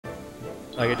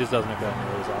Like, it just doesn't occur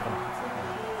nearly as often.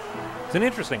 It's an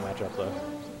interesting matchup, though.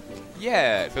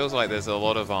 Yeah, it feels like there's a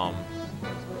lot of,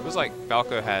 feels like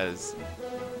Falco has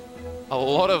a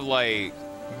lot of, like,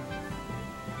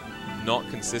 not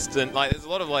consistent. Like, there's a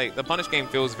lot of, like, the punish game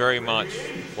feels very much,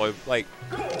 like...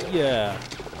 Yeah.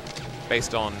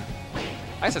 Based on...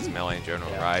 I guess it's melee in general,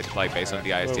 right? Like, based on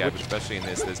the ISDI, but especially in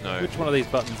this, there's no... Which one of these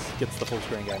buttons gets the full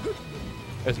screen game?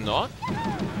 It's not?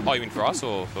 Oh, you mean for us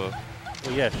or for...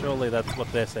 Well, yeah, surely that's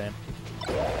what they're saying.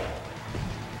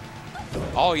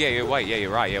 Oh, yeah, wait, yeah,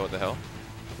 you're right. Yeah, what the hell?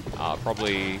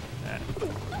 Probably...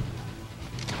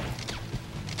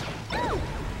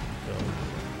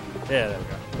 Yeah, there we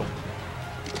go. Cool.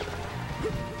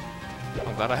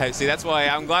 I'm glad I have... See, that's why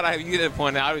I'm glad I have you to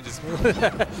point out. I would just...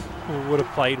 would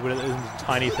have played with it as a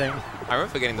tiny thing. I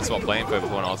remember forgetting to swap playing for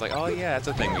before, and I was like, oh, yeah, that's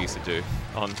a thing we used to do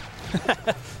on...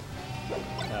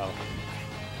 Oh.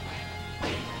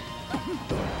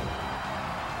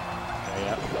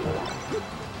 Yeah.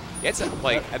 Yeah, it's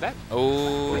like, at that...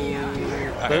 Oh...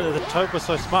 The Toad was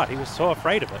so smart. He was so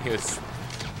afraid of it. He was...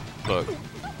 Look.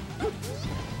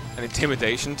 An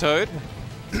intimidation Toad?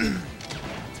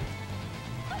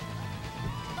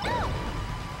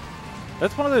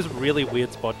 That's one of those really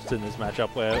weird spots in this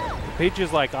matchup where Peach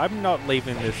is like, I'm not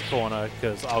leaving this corner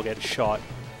because I'll get shot.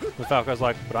 And Falco's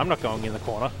like, but I'm not going in the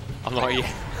corner. I'm not, yeah.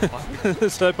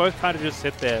 So they both kind of just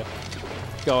sit there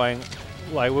going,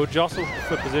 like, we'll jostle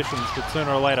for positions, but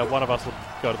sooner or later one of us will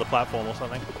go to the platform or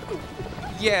something.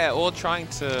 Yeah, or trying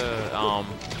to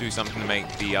do something to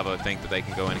make the other think that they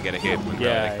can go in and get a hit when they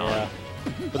can't. Yeah.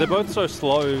 But they're both so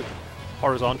slow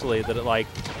horizontally that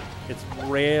it's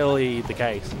rarely the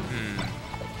case.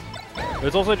 But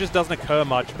it also just doesn't occur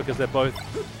much because they're both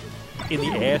in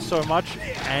the air so much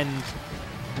and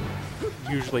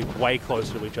usually way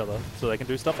closer to each other, so they can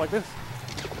do stuff like this.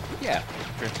 Yeah,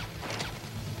 true.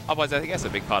 Otherwise, I guess a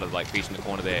big part of like Peach in the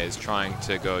corner there is trying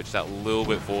to go just that little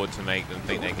bit forward to make them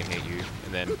think they can hit you,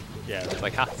 and then it's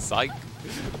like, ha, psych.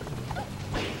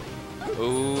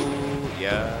 Ooh,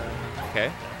 yeah,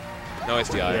 okay. No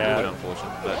SDI, a little bit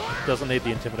unfortunate, but doesn't need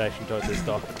the intimidation towards this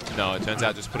stuff. No, it turns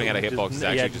out just putting out a hitbox is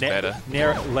actually just better.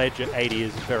 Near ledge at 80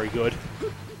 is very good.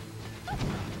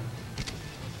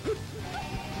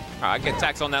 Alright, get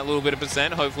tax on that little bit of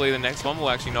percent. Hopefully the next one will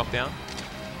actually knock down.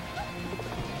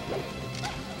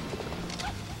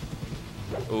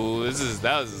 Ooh,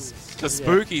 that was a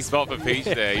spooky spot for Peach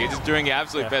there. You're just doing your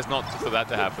absolute best not for that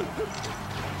to happen.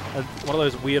 One of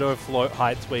those weirdo float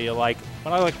heights where you're like,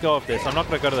 when I let go of this, I'm not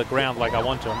going to go to the ground like I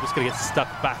want to. I'm just going to get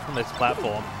stuck back on this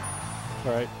platform.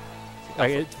 Right?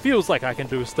 Like, it feels like I can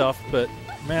do stuff, but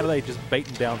man, are they just bait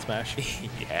and down smash.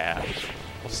 Yeah.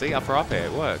 Well, see, upper up air,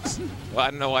 it works. Well,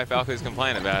 I don't know why Falco's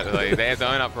complaining about it. Like, they have their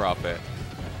own upper up air.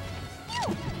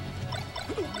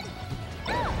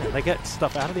 They get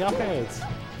stuff out of the up air. It's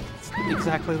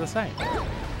exactly the same.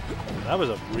 That was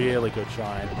a really good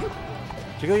shine.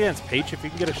 Particularly against Peach, if you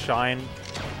can get a shine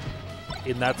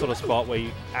in that sort of spot where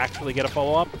you actually get a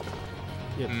follow-up,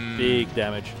 you have big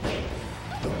damage.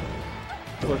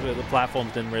 Unfortunately, the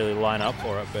platforms didn't really line up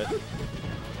for it, but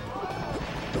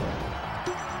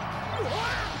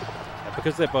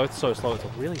because they're both so slow, it's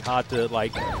really hard to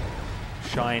like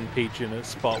shine Peach in a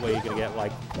spot where you're going to get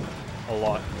like a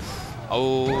lot.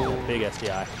 Oh, big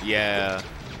SDI. Yeah,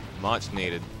 much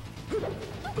needed.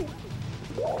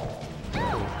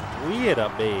 Weird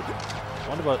up B.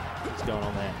 Wonder what's going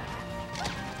on there.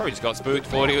 Probably just got spooked.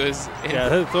 Thought he was. Yeah,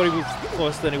 I thought he was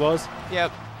closer than he was.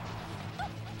 Yep.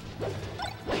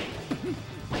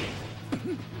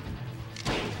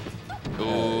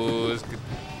 Ooh,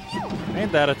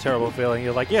 ain't that a terrible feeling?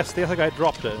 You're like, yes, the other guy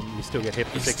dropped it, and you still get hit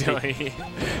for 60.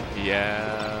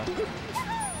 Yeah.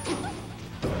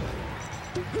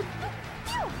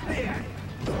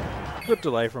 Good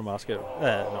delay from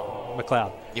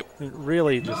McCloud. Yep.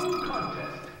 Really just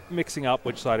mixing up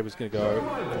which side he was going to go,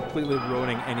 completely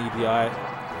ruining any DI.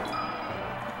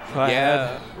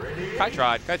 Yeah. I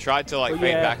tried to like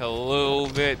fade back a little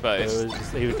bit, but he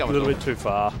was a little bit too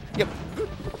far. Yep.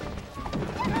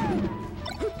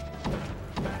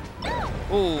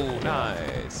 Ooh,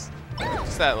 nice.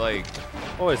 Just that like...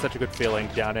 Always such a good feeling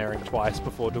down airing twice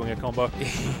before doing a combo.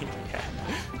 Yeah.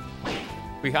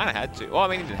 We kind of had to. Well, I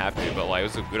mean, he didn't have to, but like it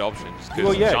was a good option just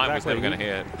because Shine was never going to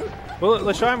hit. Well,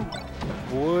 the Shine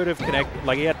would have connected.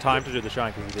 Like he had time to do the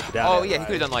Shine because he did the down. Oh yeah, he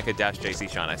could have done like a dash JC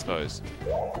Shine, I suppose.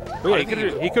 Well, yeah,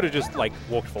 he could have just like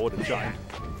walked forward and Shine.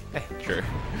 True.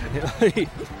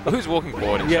 Who's walking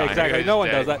forward and Shine? Yeah, exactly. No one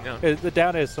does that. No. The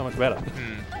down air is so much better.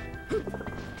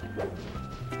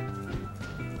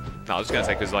 No, I was just going to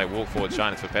say, because like walk forward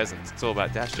Shine is for peasants. It's all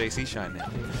about dash JC Shine now.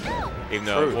 Even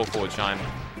though walk forward Shine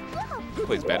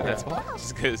Please better that spot.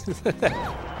 Just because.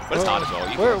 But it's hard as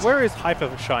well. Where is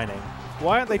Hyper shining?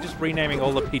 Why aren't they just renaming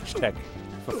all the Peach tech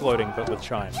for floating but with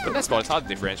shine? But that spot, it's hard to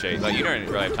differentiate. Like, you don't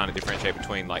really have time to differentiate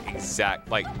between, like, exact...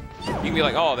 Like, you can be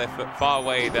like, oh, they're far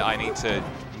away that I need to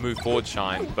move forward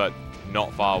shine, but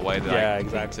not far away that I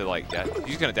need to, like, dash. You're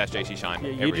just going to dash JC shine.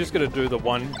 Yeah, you're just going to do the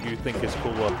one you think is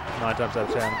cooler 9 times out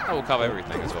of 10. That will cover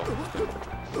everything as well.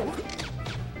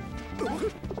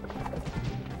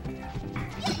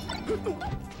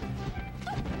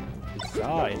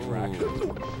 Bizarre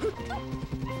interactions.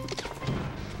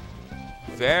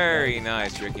 Very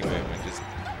nice tricky movement. Just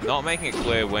not making it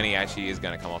clear when he actually is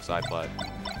going to come off side flat.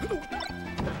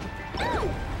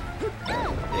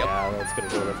 Yeah, that's going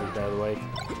to do it every day of the week.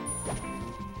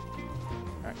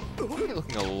 Right. You're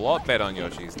looking a lot better on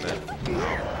Yoshi's now.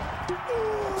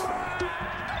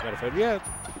 Yeah,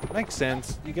 makes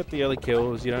sense. You get the early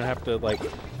kills. You don't have to, like,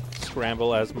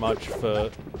 scramble as much for,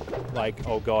 like,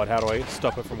 oh god, how do I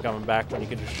stop it from coming back when you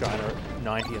can just shine her at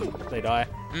 90 and they die.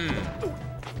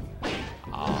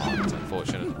 Ah, that's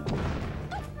unfortunate.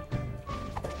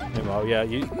 Meanwhile, yeah,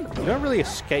 you don't really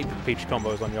escape Peach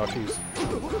combos on Yoshi's.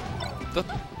 The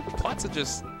plots are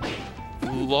just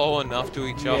low enough to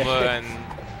each other and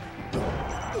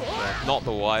not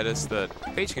the widest that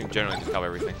Peach can generally just cover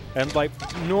everything. And like,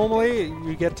 normally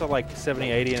you get to like 70,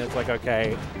 80 and it's like,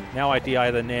 okay, now I DI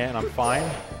the Nair and I'm fine.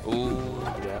 Ooh.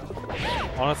 Yeah.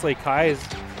 Honestly, Kai is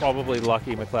probably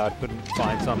lucky McCloud couldn't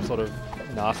find some sort of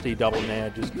nasty double Nair,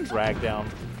 just drag down,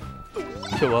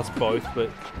 kill us both, but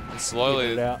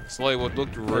slowly what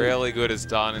looked really good is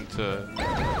starting to...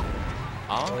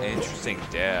 Oh, interesting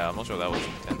dare. I'm not sure that was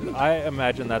intended. I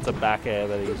imagine that's a back air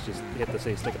that he's just hit the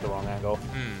C-stick at the wrong angle.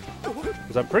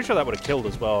 Because I'm pretty sure that would have killed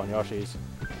as well on Yoshi's.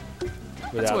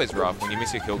 That's always rough when you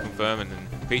miss your kill confirm and then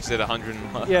Peach at 100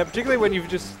 and... Yeah, particularly when you've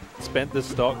just spent the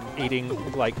stock eating,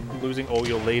 like, losing all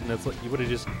your lead, and it's like you would have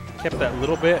just kept that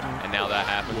little bit. And now that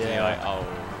happens, and you're like, oh...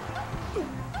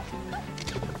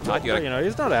 You know,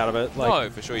 he's not out of it. Like, no,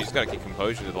 for sure. You just got to keep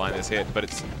composure to the line this hit, but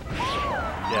it's...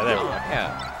 Yeah, there we go.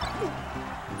 Yeah.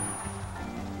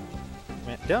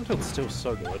 Man, down tilt's still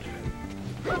so good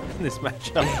in this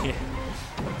matchup.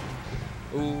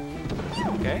 Ooh,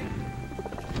 okay.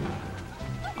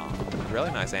 Oh,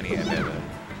 really nice anti-air there.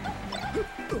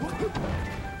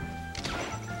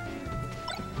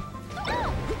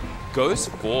 Goes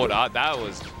forward. That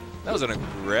was an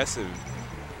aggressive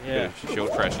bit of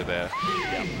shield pressure there.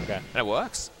 Yeah, okay. And it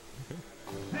works.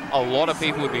 A lot of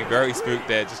people would be very spooked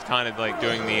there, just kind of like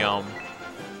doing the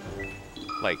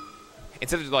like,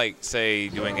 instead of like, say,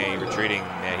 doing a retreating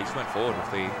there, he just went forward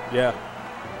with the... Yeah.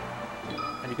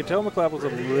 And you can tell McCloud was a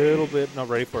little bit not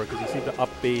ready for it because he seemed to up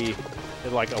B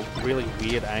at like a really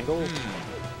weird angle.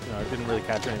 You know, didn't really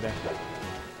catch anything.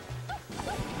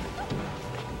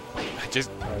 Just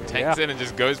tanks in and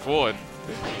just goes forward.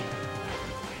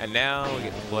 And now we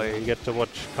get to play. You get to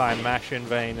watch Kai mash in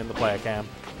vain in the player cam.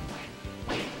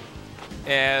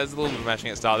 Yeah, there's a little bit of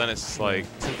mashing at start, then it's just like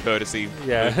some courtesy.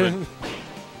 Yeah.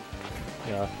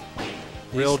 Yeah.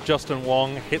 Real Justin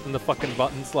Wong hitting the fucking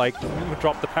buttons like,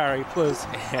 drop the parry, please.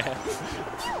 Yeah.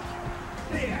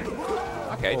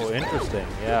 Okay. Oh, interesting,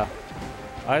 yeah.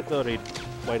 I thought he'd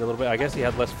wait a little bit. I guess he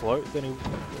had less float than he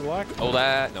liked. Oh,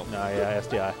 that? No. No, yeah,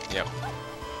 SDI. Yep.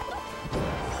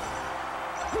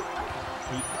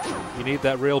 You need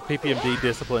that real PPMD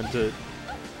discipline to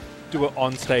do it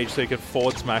on stage so you can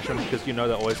forward smash them because you know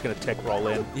they're always going to tech roll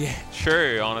in. Yeah,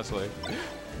 true, honestly.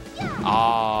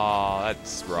 Ah,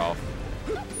 that's rough.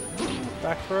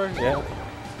 Back throw? Yeah.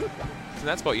 In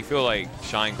that spot, you feel like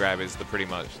Shine Grab is pretty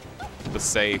much the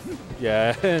safe.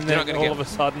 Yeah, and then all of a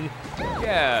sudden...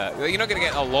 Yeah, you're not going to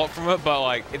get a lot from it, but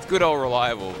like, it's good old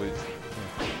reliable.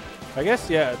 I guess,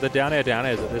 yeah, the down airs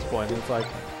at this point. It's like,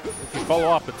 if you follow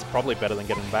up, it's probably better than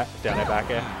getting down air back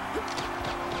air.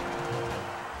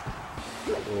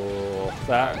 Oh,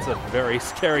 that's a very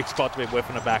scary spot to be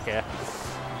whipping a back air.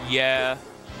 Yeah,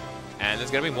 and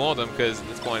there's going to be more of them because at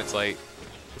this point it's like,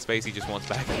 Spacey just wants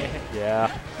back air.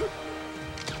 Yeah.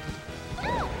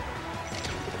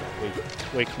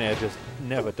 Weak Nair just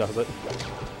never does it.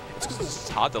 It's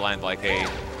hard to land like a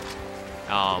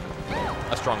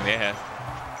strong Nair.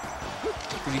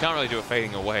 Because you can't really do a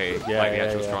fading away like the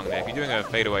actual strong Nair. If you're doing a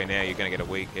fade away Nair, you're going to get a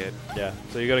weak hit. Yeah,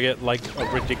 so you got to get like a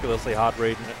ridiculously hard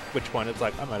read, at which point it's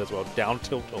like, I might as well down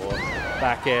tilt or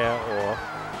back air or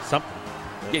something.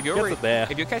 Yeah,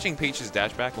 if you're catching Peach's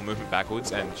dash back or movement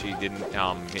backwards and she didn't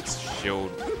hit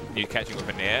shield, you're catching with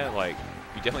an air, like,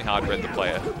 you definitely hard read the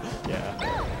player.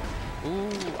 Yeah. Ooh,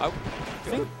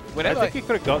 I think you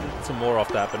could have gotten some more off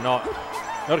that, but not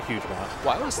Not a huge amount.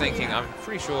 Well, I was thinking, I'm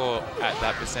pretty sure at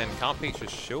that percent, can't Peach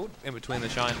just shield in between the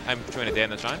shine, and between a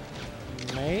dead and the shine?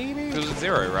 Maybe? It was a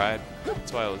 0, right?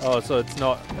 That's why I was... Oh, so it's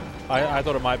not... I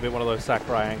thought it might be one of those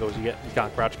Sakurai angles you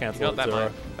can't crouch cancel at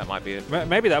 0. That might be it.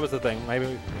 Maybe that was the thing. Maybe,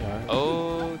 you know.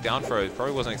 Oh, down throws.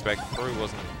 Probably wasn't expected. Probably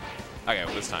wasn't... Okay,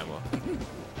 well, this time will.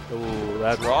 Ooh,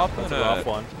 that's a rough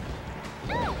one.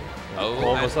 Oh,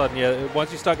 all of a sudden, yeah,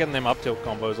 once you start getting them up tilt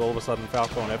combos, all of a sudden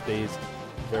Falco and FD is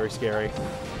very scary.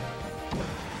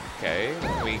 Okay,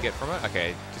 what do we get from it?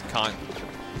 Okay, just can't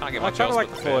get much I else. kind of like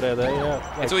the forward air there, yeah.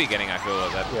 Like, it's all you're getting, I feel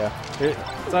like that.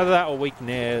 Yeah, it's either that or weak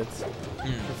nair.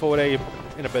 The forward air, you're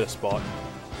in a better spot.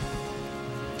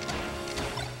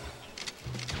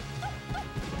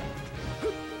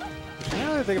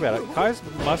 Now that I think about it,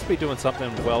 Kaiza must be doing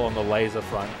something well on the laser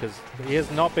front because he has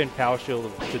not been power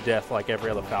shielded to death like every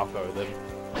other Falco that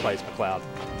plays McCloud.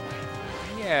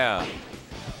 Yeah.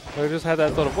 So I just had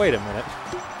that sort of, wait a minute,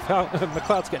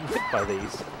 McCloud's getting hit by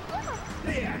these.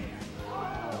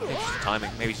 Maybe just the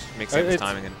timing. Maybe just mix in the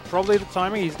timing. And probably the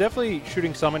timing. He's definitely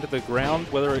shooting some into the ground,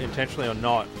 whether intentionally or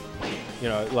not. You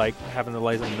know, like having the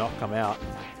laser not come out.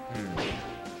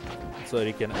 So that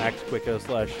he can act quicker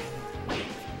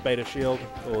 / beta shield.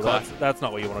 Or that's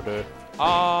not what you want to do.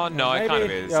 Oh, no, it kind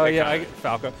of is. Oh, yeah, I get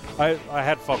Falco. I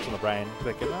had Fox on the brain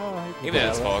thinking, oh... Even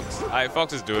as Fox.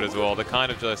 Foxes do it as well. They're kind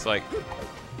of just like,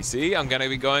 you see, I'm going to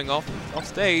be going off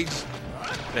stage.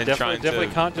 Then definitely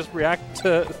can't just react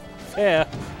to fair.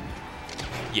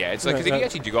 Yeah, it's like, because if you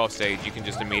actually do go off stage, you can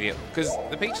just immediately... Because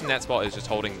the Peach in that spot is just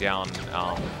holding down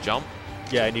jump.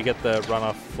 Yeah, and you get the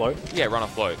run-off float. Yeah,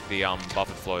 run-off float, the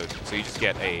buffered float. So you just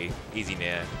get a easy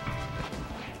nair.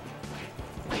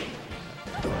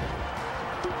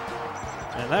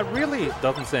 And that really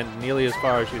doesn't send nearly as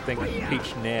far as you think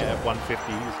Peach Nair at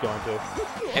 150 is going to.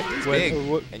 FD's big.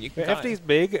 And you can FD's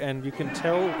big, and you can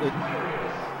tell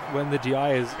when the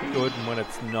DI is good and when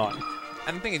it's not.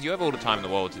 And the thing is, you have all the time in the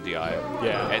world to DI.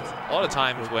 Yeah. It's a lot of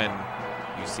times when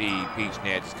you see Peach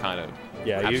Nair just kind of...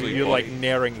 Yeah, you're like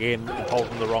nairing in and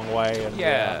holding the wrong way. And,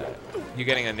 yeah. You're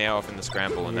getting a nair off in the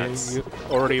scramble, and that's... You're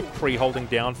already pre-holding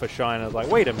down for Shine. It's like,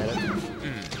 wait a minute.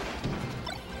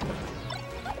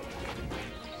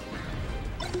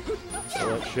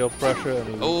 So that shield pressure.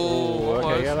 And oh,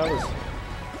 okay, yeah, that was...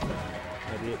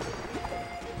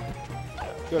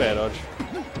 Good air dodge.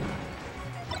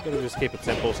 Gotta just keep it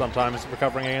simple sometimes,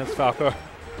 recovering against Falco.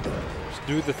 Just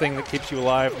do the thing that keeps you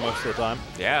alive most of the time.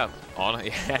 Yeah, on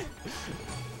it, yeah.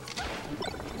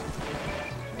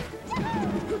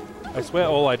 I swear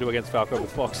all I do against Falco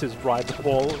with Fox is ride the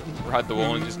wall. Ride the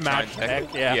wall and just match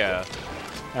tech, yeah. Yeah.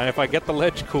 And if I get the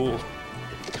ledge, cool.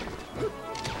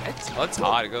 It's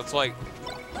hard. It's like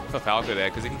for Falco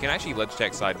there, because if you can actually ledge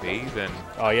tech side B, then...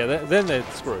 Oh yeah, then they're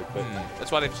screwed. But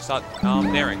that's why they've just started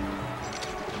nairing.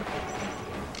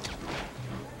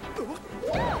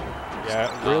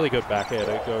 Yeah, really good back air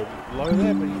to go low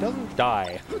there, but he doesn't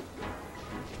die.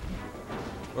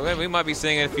 Well, then we might be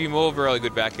seeing a few more really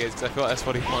good back airs, because I feel like that's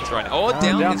what he wants right now. Oh,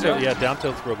 down tilt. Yeah, down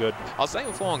tilt's real good. I was saying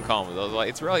before on comments, I was like,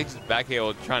 it's really just back air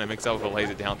or trying to mix up with a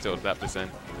laser down tilt at that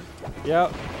percent. Yeah.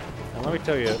 And let me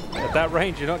tell you, at that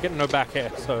range, you're not getting no back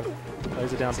air, so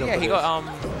laser down tilt. Yeah, he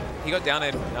got down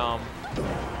at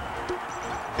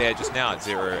there just now at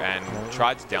 0 and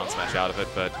tried to down smash out of it,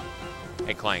 but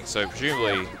it clanked. So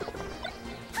presumably...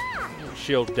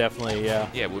 Shield definitely, yeah.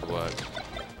 Yeah, would work.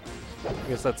 I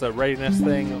guess that's a readiness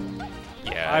thing.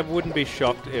 Yeah. I wouldn't be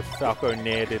shocked if Falco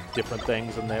Nair did different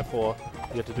things, and therefore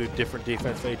you have to do different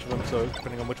defense for each of them, so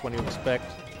depending on which one you expect.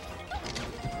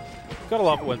 Gotta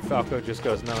love it when Falco just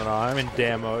goes, no, I'm in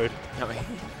dare mode. I mean,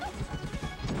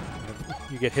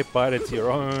 you get hit by it, it's your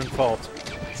own fault.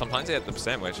 Sometimes at the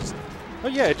percent where it's just... Oh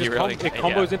yeah, it just it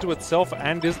combos into itself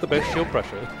and is the best shield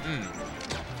pressure.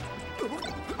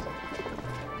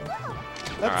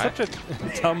 That's such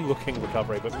a dumb-looking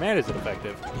recovery, but man, is it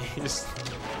effective. just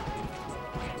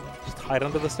hide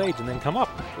under the stage and then come up.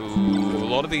 Ooh, a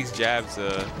lot of these jabs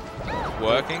are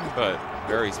working, but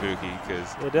very spooky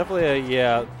because... Yeah, definitely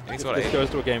if this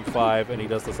goes to a game 5 and he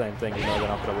does the same thing, you know they're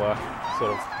not going to work.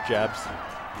 Sort of jabs.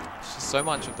 So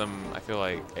much of them, I feel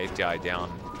like HDI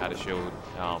down, out of shield,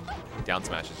 down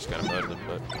smash is just going to murder them,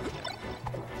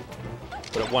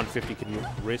 But at 150, can you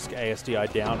risk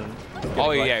ASDI down and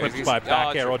get by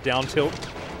back air or down tilt?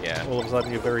 Yeah. All of a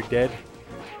sudden, you're very dead.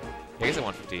 I guess at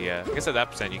 150, yeah. I guess at that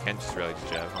percent, you can just really just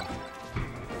jab, huh?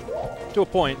 To a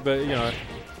point, but, you know,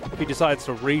 if he decides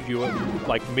to read you at,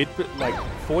 like,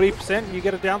 40%, you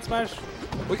get a down smash?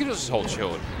 We could just hold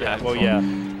shield. Yeah, well, yeah.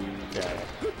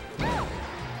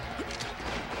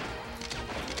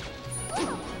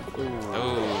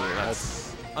 Ooh,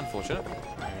 that's unfortunate.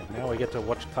 Now we get to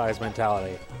watch Kai's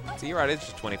mentality. So you're right, it's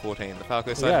just 2014. The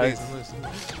Falco side is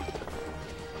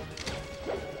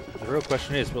the real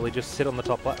question is, will he just sit on the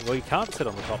top flat? Well, he can't sit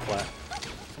on the top flat.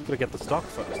 He's got to get the stock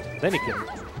first. Then he can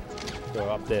go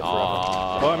up there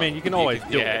forever. Well, I mean, you can always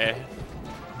do it.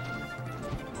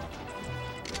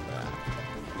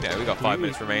 Yeah, we got 5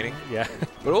 minutes remaining. Yeah.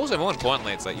 But also, more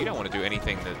importantly, it's like you don't want to do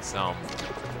anything that's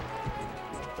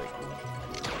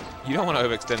you don't want to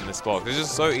overextend in this spot. It's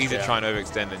just so easy to try and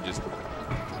overextend and just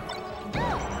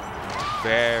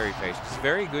very patient. It's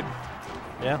very good.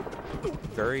 Yeah.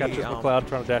 Very catches McCloud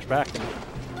trying to dash back. And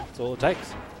that's all it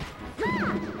takes.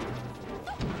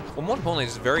 Well, more importantly,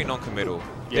 it's very non-committal.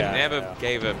 Yeah. It never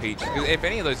gave a Peach. If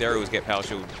any of those aerials get power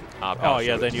shield,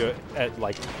 then you're at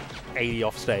like 80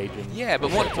 off stage. And yeah, but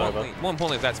more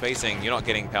importantly, if that's spacing, you're not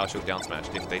getting power shield down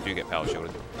smashed if they do get power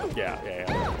shielded. Yeah.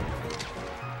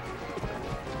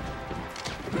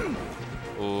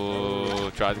 Ooh,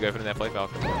 tries to go for the net play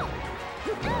Falco.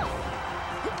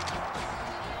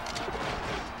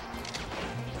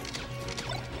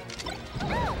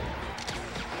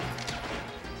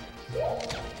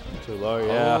 Too low,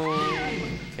 yeah.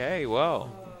 Okay, well,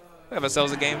 we have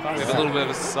ourselves a game. We have a little bit of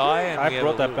a sigh. And I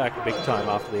brought that back big time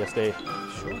after the SD.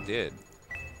 Sure did.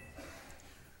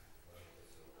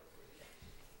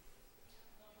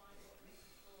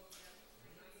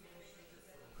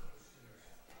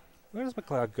 Where does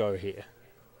McCloud go here?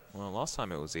 Well, last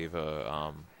time it was either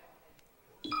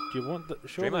do you want the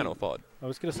Dreamland or Pod? I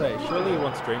was going to say, surely he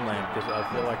wants Dreamland because I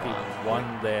feel like he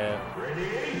won there.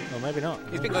 Or maybe not.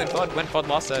 He's been going Pod. Went Pod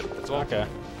last set as well. Okay.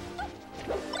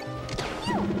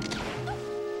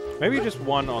 Maybe he just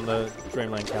won on the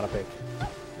Dreamland counter pick.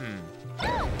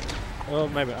 Well,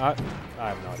 maybe. I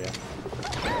have no idea.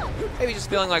 Maybe just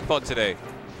feeling like Pod today.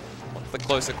 The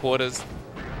closer quarters.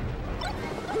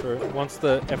 Once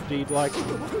the FD like.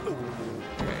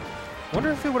 I wonder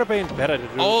if it would have been better to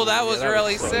do. Oh, that was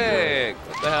really sick.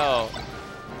 What the hell?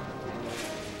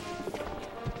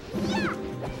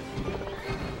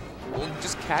 Well,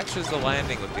 just catches the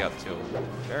landing with the up tilt.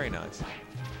 Very nice.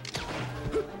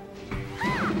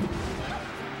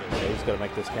 Yeah, he's got to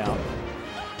make this count.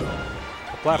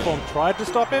 The platform tried to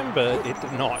stop him, but it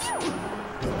did not.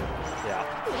 Yeah.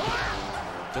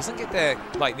 Doesn't get there,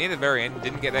 like, near the very end,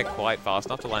 didn't get there quite fast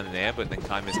enough to land in there, but then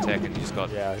Kai missed tech and just got...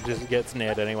 Yeah, it just gets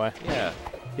nared anyway. Yeah.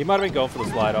 He might have been going for the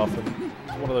slide off, and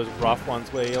it's one of those rough ones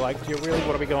where you're like, do you really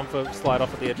want to be going for slide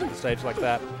off at the edge of the stage like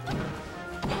that?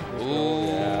 Ooh.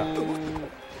 Yeah.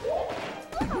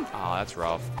 Ah, that's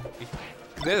rough.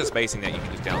 There's a spacing that you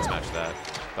can just down smash that,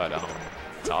 but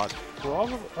it's hard.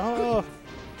 Probably.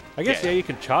 I guess, yeah, you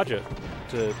can charge it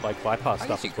to, like, bypass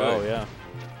stuff as well, yeah.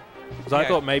 Because I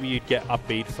thought maybe you'd get up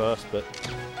beat first, but...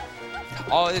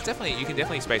 Oh, it's definitely, you can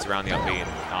definitely space around the up beat.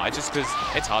 It's just because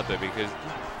it's hard though, because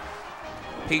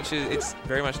Peach, it's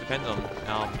very much depends on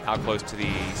how close to the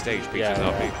stage Peach is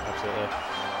up beat.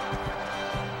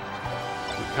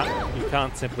 Absolutely. You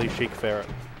can't simply Sheik Ferret.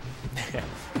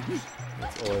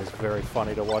 It's always very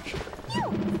funny to watch.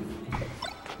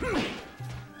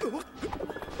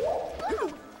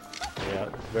 Yeah,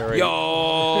 very...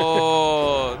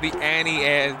 Yo! The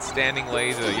anti-air standing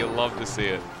laser. You'll love to see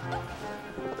it.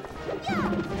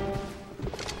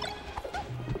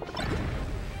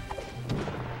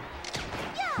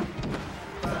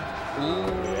 Ooh.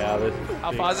 Yeah, this is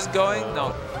how far is this going?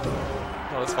 No.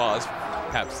 Not as far as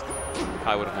perhaps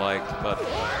I would have liked, but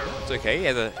it's okay. He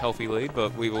has a healthy lead,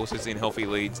 but we've also seen healthy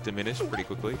leads diminish pretty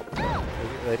quickly.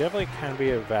 They definitely can be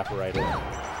evaporated.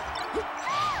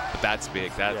 That's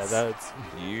big. That's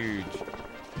huge.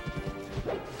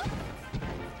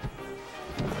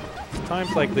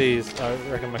 Times like these, I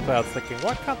reckon McCloud's thinking,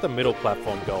 why can't the middle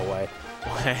platform go away?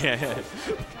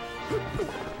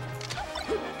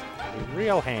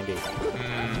 Real handy.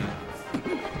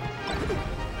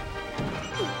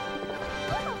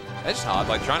 It's just hard.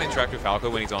 Like, trying to interact with Falco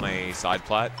when he's on a side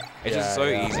plat, it's just so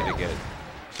easy to get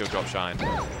shield drop shine.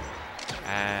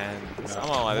 And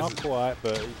somehow like not quite,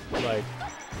 but like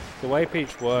the way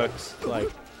Peach works, like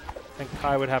I think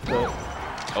Kai would have to.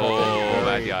 Oh,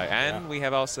 bad guy. And we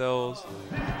have ourselves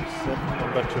set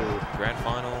number 2. Grand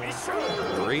final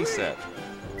reset.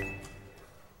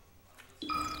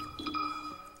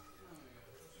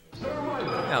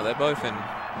 Now they're both in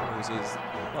losers.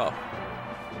 Well.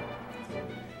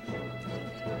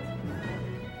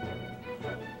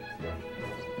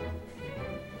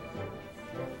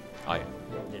 Oh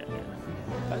yeah.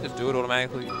 I just do it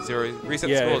automatically. 0 reset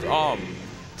scores. Oh,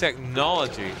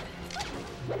 technology.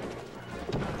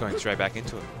 Going straight back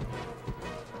into it.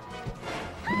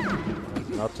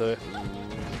 Not to.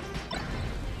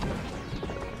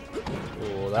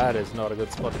 Oh, that is not a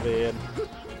good spot to be in.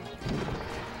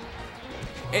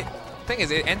 Thing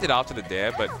is, it ended after the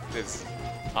dare, but it's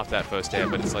after that first dare,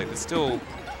 but it's like, it's still,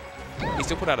 he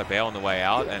still put out a bail on the way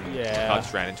out, and McCloud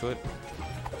just ran into it.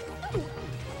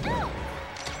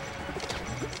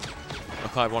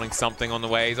 McCloud wanting something on the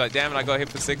way. He's like, damn it, I got hit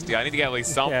for 60. I need to get at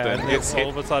least something. Yeah, and all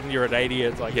of a sudden you're at 80.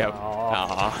 It's like,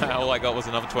 all I got was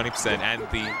another 20%, and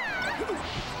the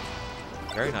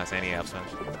very nice anti-up smash.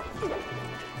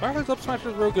 Falco's up smash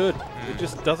is real good. It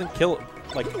just doesn't kill it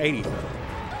like 80.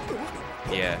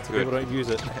 Yeah, it's so good. People don't use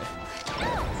it.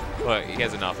 Well, he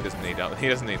has enough. He doesn't need that. He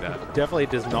doesn't need that. Definitely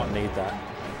does not need that.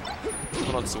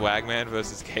 Put on Swagman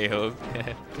versus Caleb.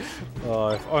 Oh,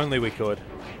 if only we could.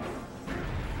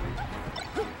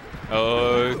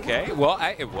 Okay, well,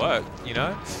 it worked, you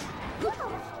know?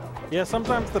 Yeah,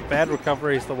 sometimes the bad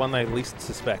recovery is the one they least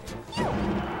suspect.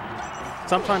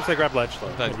 Sometimes they grab ledge though,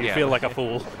 and you feel like a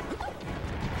fool.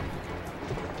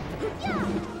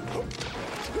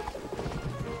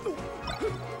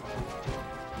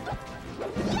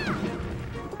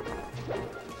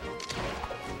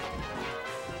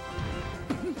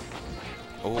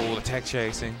 Oh, the tech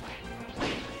chasing.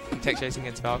 Tech chasing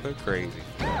against Falco, crazy.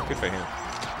 Good for him.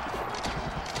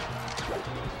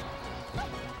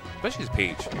 Especially his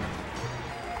Peach.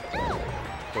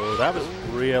 Oh, that was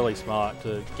really smart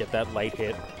to get that late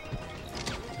hit.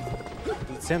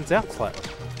 It sends out slightly.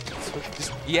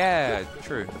 Yeah,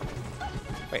 true.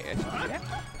 Wait, yeah?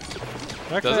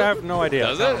 Actually, I have no idea.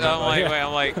 Does it?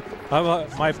 I'm like,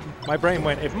 my brain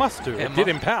went, it must do. It did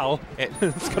impal.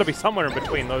 It's got to be somewhere in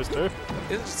between those two.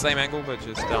 It's the same angle, but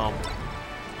just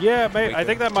yeah, maybe, I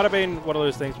think that might have been one of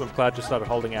those things when McCloud just started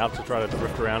holding out to try to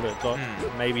drift around it. Thought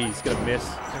maybe he's going to miss.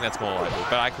 I think that's more likely,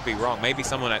 but I could be wrong. Maybe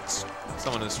someone in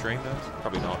the stream does.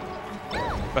 Probably not.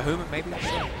 But whom? Maybe.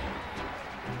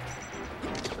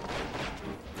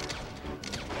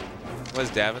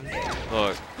 Where's Davin?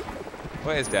 Look.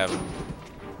 Where's Davin?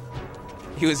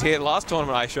 He was here last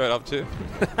tournament I showed up to.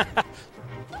 That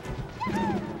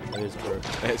is true.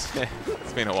 It's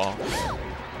been a while.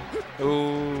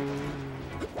 Ooh.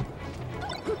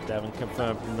 Davin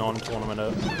confirmed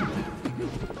non-tournamenter.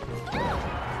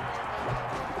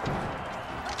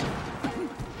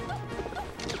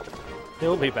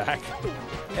 He'll be back.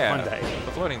 Yeah. One day.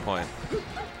 The floating point.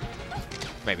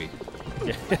 Maybe.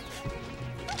 Yeah.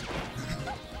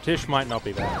 Tish might not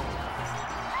be back.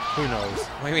 Who knows?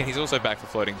 I mean, he's also back for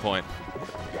floating point.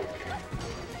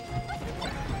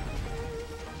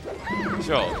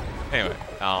 Sure. Anyway,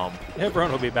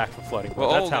 everyone will be back for floating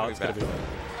point. That's how it's going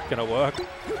to work.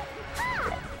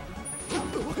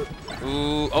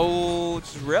 Ooh, oh,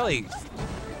 it's really.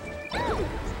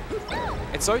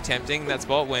 It's so tempting that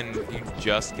spot when you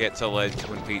just get to ledge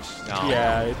when Peach.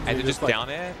 And to just down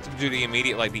air to do the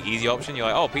immediate, like the easy option. You're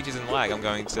like, oh, Peach is in lag. I'm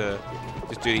going to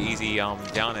just do the easy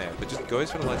down air, but just goes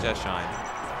for the ledge dash shine.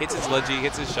 Hits his ledgy,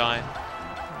 hits his shine.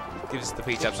 Gives the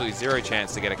Peach absolutely zero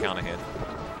chance to get a counter hit.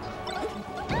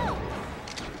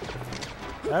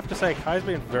 I have to say, Kai's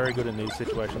been very good in these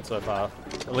situations so far,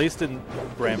 at least in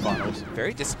grand finals.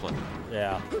 Very disciplined.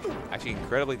 Yeah. Actually,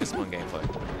 incredibly disciplined gameplay.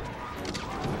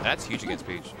 That's huge against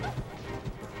Peach.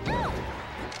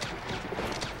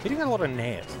 Hitting a lot of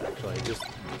nairs, actually. Just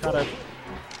kind of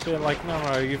being like,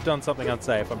 no, you've done something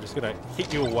unsafe. I'm just going to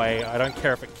hit you away. I don't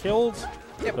care if it kills,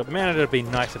 but man, it'd be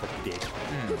nice if it did.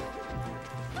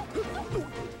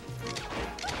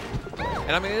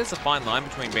 And I mean, there's a fine line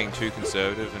between being too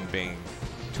conservative and being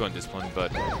too undisciplined,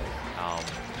 but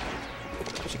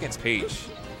especially against Peach,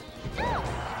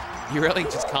 you really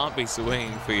just can't be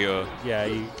swinging for your... Yeah,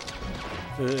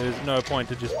 there's no point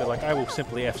to just be like, I will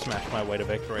simply F-smash my way to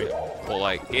victory. Or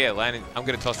like, yeah, landing, I'm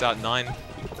going to toss out 9,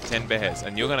 10 bears,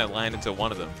 and you're going to land into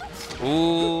one of them.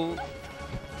 Ooh,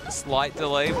 slight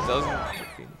delay, but doesn't...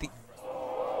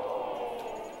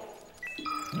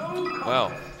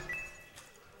 Well...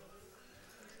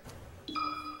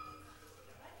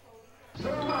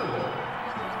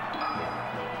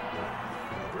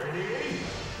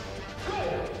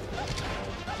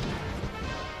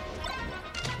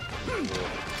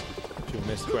 Two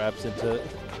missed grabs into...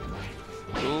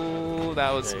 Ooh,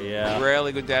 that was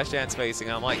really good dash dance spacing.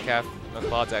 Unlike Caf,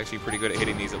 McCloud's actually pretty good at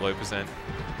hitting these at low percent.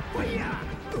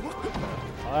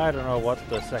 I don't know what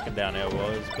the second down air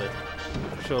was, but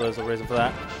I'm sure there's a reason for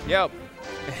that. Yep.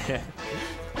 It's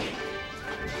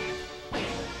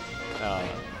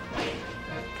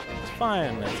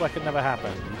fine. It's like it never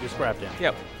happened. You just grabbed him.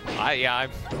 Yep. Yeah.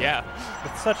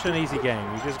 It's such an easy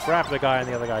game. You just grab the guy and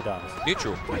the other guy dies.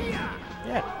 Neutral.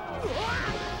 Yeah.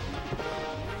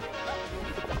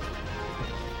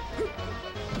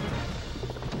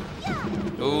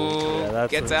 Ooh. Yeah,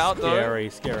 that's Gets a out, scary,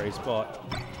 scary spot.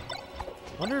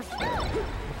 I wonder if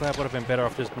that would have been better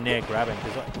off just near grabbing,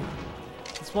 because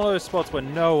it's one of those spots where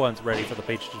no one's ready for the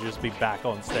Peach to just be back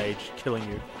on stage killing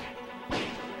you.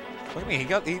 What do you mean?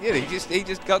 He did. He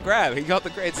just got grabbed. He got the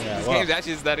grades. This game's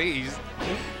actually just that easy.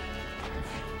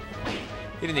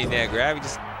 He didn't need nair grab. He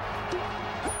just.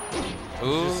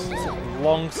 Ooh. Just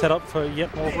long setup for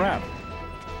yet more grab.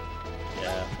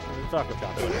 Yeah. Falco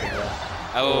can't do anything there.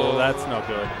 Oh, that's not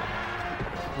good.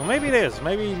 Well, maybe it is.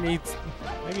 Maybe he needs.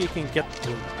 Maybe he can get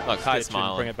the Kai's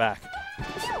smiling. And bring it back.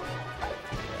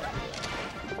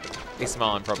 He's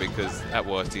smiling probably because at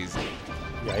worst he's.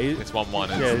 Yeah, it's 1-1.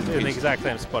 Yeah, he's in the exact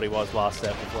same spot he was last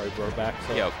set before he brought it back.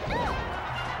 So. Yep.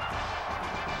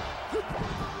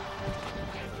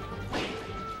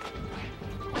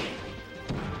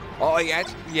 Oh yeah,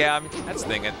 I mean, that's the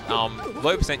thing. At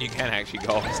low percent, you can actually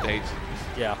go off stage.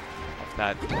 Yeah. Off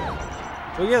that.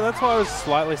 Well, yeah, that's why I was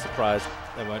slightly surprised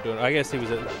they weren't doing it. I guess he was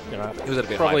at, you know, he was at a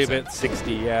bit probably a bit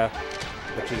 60, yeah,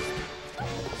 which is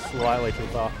slightly too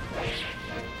far.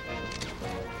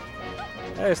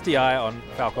 SDI on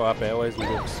Falco up air always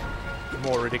looks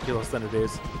more ridiculous than it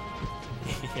is.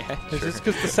 Yeah, it's just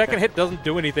because the second hit doesn't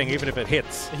do anything, even if it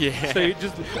hits. Yeah. So you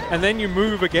just, and then you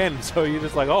move again, so you're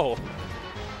just like, oh.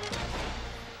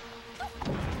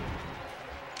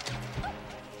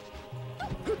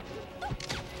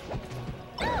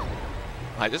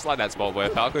 I just like that spot where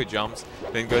Falco jumps,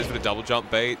 then goes for the double jump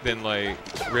bait, then like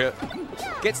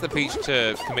gets the Peach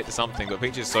to commit to something, but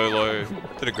Peach is so low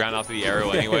to the ground after the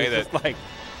aerial anyway that like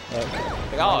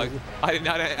oh, I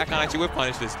can't actually whip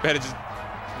punish this. Better just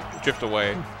drift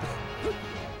away.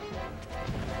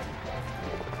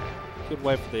 Good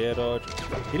wait for the air dodge.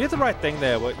 He did the right thing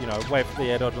there, you know, wait for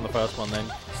the air dodge on the first one,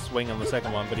 then swing on the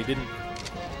second one, but he didn't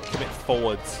commit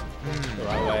forwards the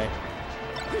right way.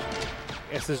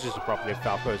 I guess this is just a property of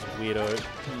Falco's weirdo,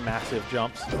 massive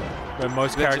jumps, where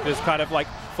most characters kind of like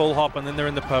full hop and then they're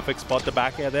in the perfect spot to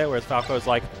back air there, whereas Falco's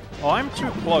like, oh, I'm too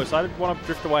close, I didn't want to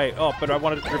drift away, oh, but I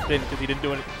wanted to drift in because he didn't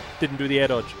do the air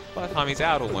dodge. By the time he's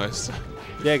out almost.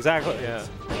 Yeah, exactly. Yeah.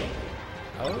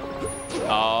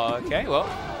 Oh, okay, well,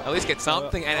 at least get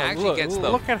something and actually gets the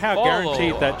Look at how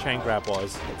guaranteed that chain grab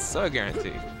was. It's so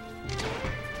guaranteed.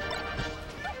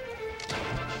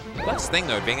 That's the thing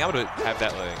though, being able to have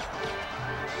that like,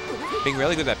 being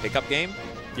really good at that pickup game.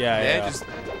 Yeah, Just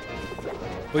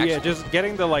well, yeah, just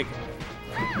getting the like,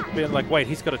 being like, wait,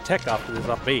 he's got a tech after this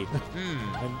up B.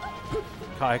 And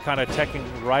kind of teching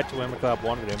right to where McCloud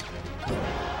wanted him.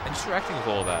 And distracting with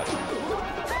all that.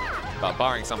 But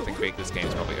barring something big, this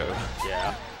game's probably over.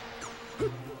 Yeah.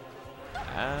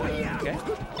 Okay.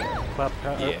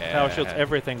 Power shields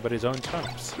everything but his own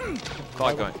turnips.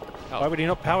 Quite going. Why would he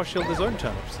not power shield his own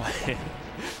turnips?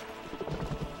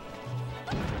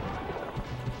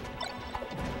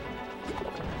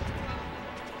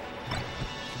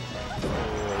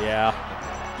 Yeah.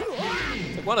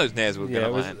 Like one of those nairs was going to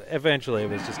land. Eventually, it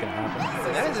was just going to happen.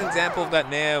 And that is an example of that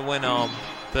nair when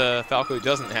the Falco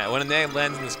doesn't have. When a nair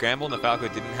lands in the scramble and the Falco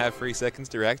didn't have 3 seconds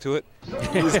to react to it,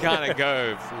 you just kind of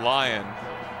go flying.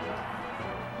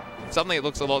 Suddenly, it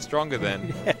looks a lot stronger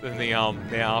than the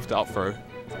nair after up throw.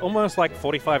 Almost like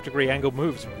 45-degree angle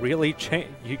moves really change.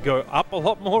 You go up a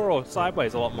lot more or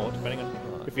sideways a lot more, depending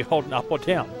on if you're holding up or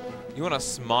down. You want a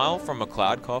smile from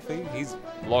McCloud Coffee? He's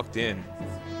locked in.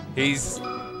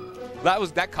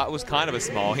 That cut was kind of a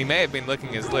smile. He may have been licking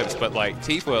his lips, but like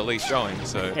teeth were at least showing,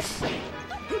 so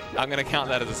I'm gonna count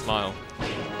that as a smile.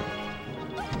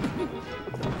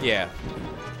 Yeah.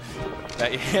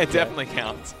 That definitely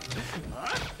counts.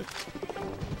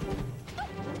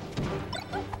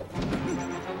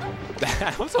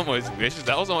 That was almost vicious.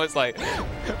 That was almost like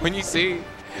when you see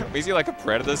like a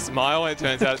predator smile and it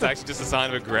turns out it's actually just a sign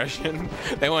of aggression.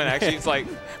 They weren't actually, it's like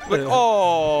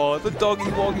oh, the doggy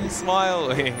woggy smile.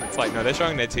 It's like, no, they're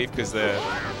showing their teeth because they're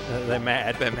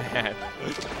mad. They're mad.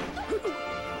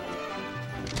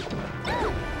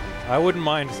 I wouldn't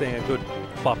mind seeing a good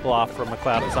plop laugh from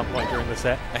McCloud at some point during the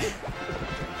set.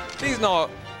 He's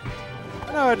not.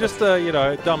 No, just you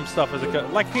know, dumb stuff as it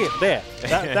goes. Like here, there.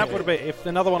 That would have been, if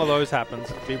another one of those happens,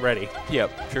 be ready.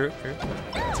 Yep, true.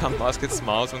 Tom Musket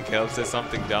smiles when Caleb says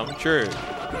something dumb. True.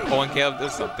 Or when Caleb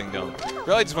does something dumb.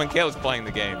 Really, just when Caleb's playing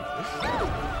the game.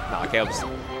 Nah, Caleb's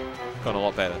gone a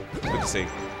lot better. Good to see.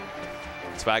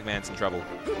 Swagman's in trouble.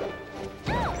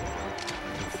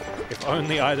 If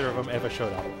only either of them ever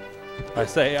showed up. I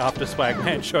say after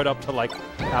Swagman showed up to like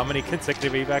how many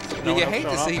consecutive EVACs? You hate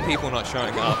to see people not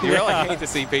showing up. You really hate to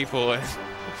see people.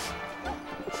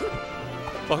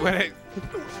 Like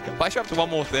if I show up to one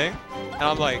more thing and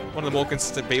I'm like one of the more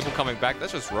consistent people coming back,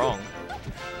 that's just wrong.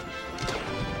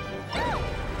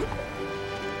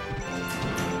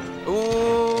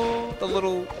 Ooh, the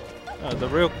little... The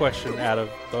real question out of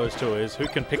those two is who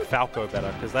can pick Falco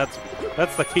better, because that's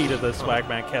the key to the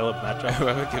Swagman Caleb matchup.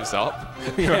 Whoever gives up.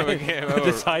 Whoever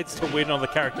decides to win on the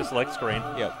character select screen.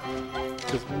 Yep.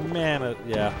 Because, man,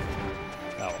 yeah.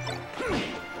 Oh.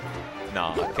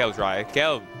 Nah, Caleb's right.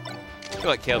 Caleb... I feel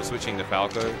like Caleb switching to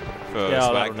Falco for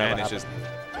Swagman is just...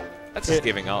 That's just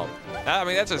giving up. I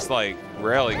mean, that's just, like,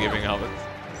 rarely giving up.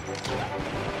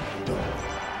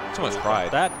 Too much pride.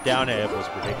 That down air was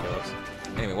ridiculous.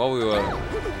 Anyway, while we were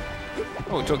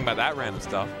talking about that random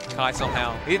stuff, Kai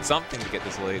somehow did something to get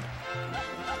this lead.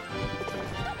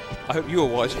 I hope you were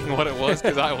watching what it was,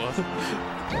 because I wasn't.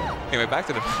 Anyway, back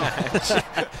to the match.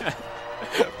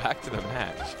 Back to the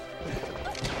match.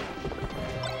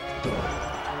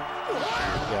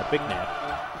 Yeah, big nap.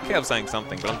 Okay, I'm saying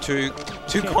something, but I'm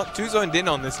too zoned in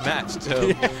on this match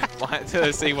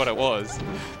to see what it was.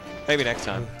 Maybe next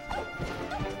time.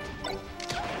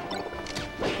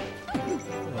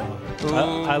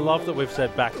 I love that we've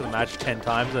said back to the match 10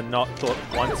 times and not thought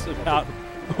once about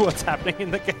what's happening in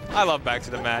the game. I love back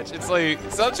to the match. It's like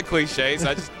such a cliche,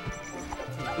 so I just...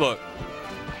 Look,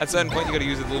 at a certain point you got to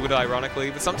use it a little bit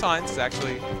ironically, but sometimes it's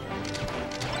actually...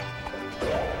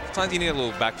 Sometimes you need a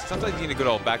little back... Sometimes you need a good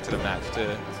old back to the match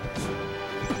to...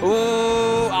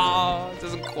 Ooh, it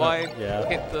doesn't quite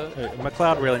hit the...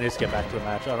 McCloud really needs to get back to the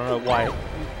match. I don't know why he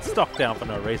stocked down for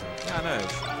no reason. Yeah, I know.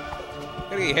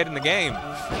 Gotta get your head in the game.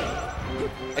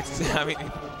 I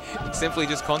mean, simply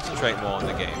just concentrate more on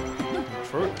the game.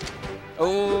 True.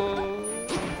 Oh.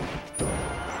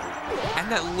 And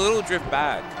that little drift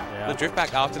back. Yeah. The drift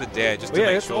back after the dare just to make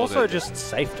sure it's also just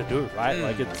safe to do, right?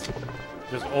 Like, it's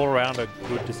just all around a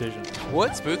good decision.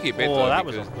 What's spooky a bit, though? Oh, that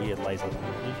was a weird laser.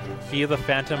 You fear the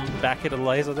phantom back hit a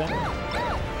laser then?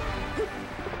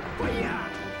 Yeah.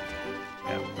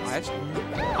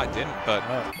 I didn't, but...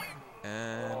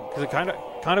 Because it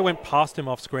kind of went past him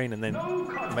off screen and then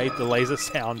made the laser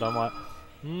sound. I'm like,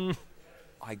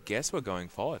 I guess we're going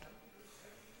forward.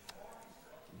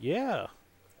 Yeah.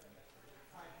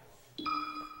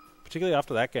 Particularly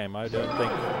after that game, I don't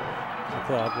think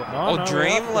McCloud... No,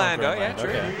 Dreamland. Oh, yeah, true.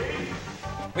 Okay.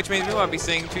 Which means we might be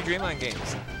seeing 2 Dreamland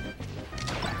games.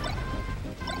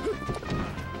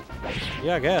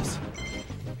 Yeah, I guess.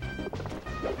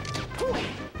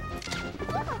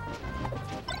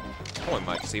 Oh, we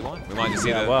might just see one. We might just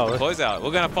see the closeout.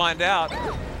 We're going to find out.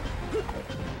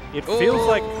 It feels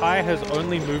like Kai has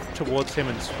only moved towards him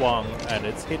and swung, and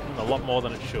it's hitting a lot more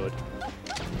than it should.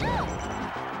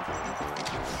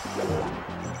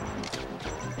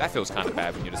 That feels kind of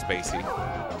bad when you're the spacey.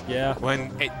 Yeah.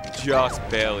 When it just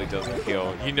barely doesn't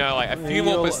kill. You know, like a few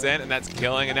more percent and that's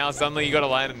killing, and now suddenly you got to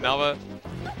land another.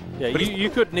 Yeah, you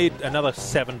could need another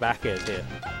 7 back airs here.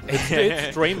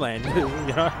 It's Dreamland,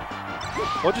 you know?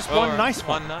 Or just one nice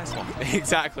one. One nice one.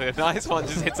 Exactly. A nice one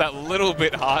just hits that little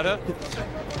bit harder.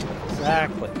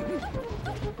 Exactly.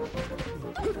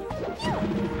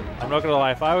 I'm not going to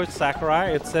lie. If I was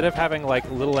Sakurai, instead of having like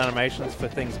little animations for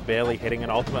things barely hitting an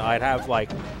ultimate, I'd have like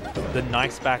the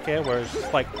nice back air where it's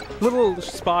just like little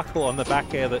sparkle on the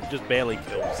back air that just barely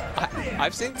kills.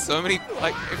 I've seen so many,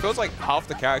 like, it feels like half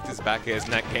the characters' back airs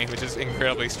in that game are just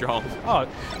incredibly strong. Oh,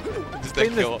 it's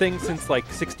been this thing since like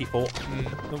 64.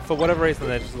 For whatever reason,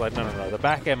 they're just like, no, the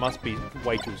back air must be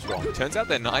way too strong. Turns out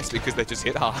they're nice because they just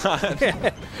hit hard.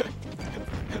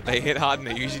 They hit hard and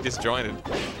they're usually disjointed.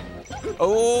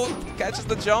 Oh, catches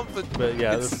the jump. But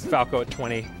yeah, this is Falco at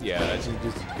 20. Yeah. She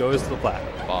just goes to the plat.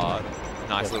 But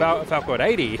nice little... Falco at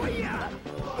 80.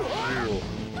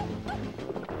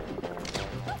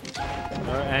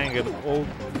 And all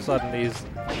of a sudden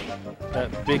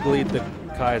that big lead that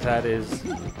Kai's had is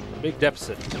a big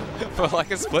deficit. For like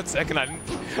a split second, I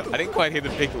didn't quite hear the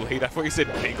big lead. I thought you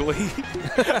said big lead.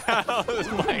 I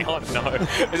was like, oh no,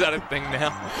 is that a thing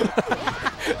now?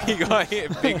 He got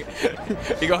hit big.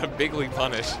 He got a bigly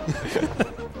punish.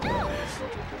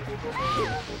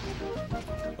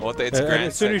 What it's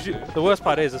grand. The worst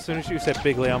part is, as soon as you said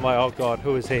Big Lee, I'm like, oh god,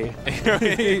 who is he?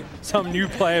 Some new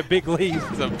player, Big Lee,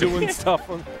 doing stuff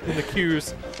in the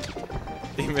queues.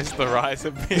 He missed the rise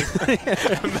of Big Lee.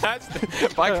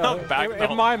 If I come back,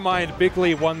 in my mind, Big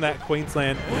Lee won that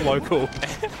Queensland local.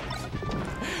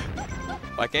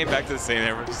 I came back to the scene and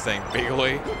everyone was just saying Big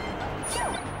Lee.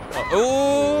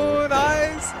 Oh,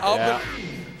 nice! Oh, yeah.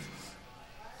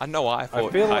 I don't know why I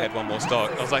thought I had one more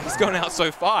stock. I was like, he's going out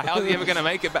so far. How is he ever going to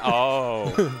make it back? Oh.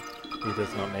 He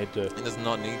does not need to. He does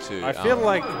not need to. I feel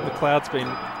like McCloud's been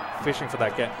fishing for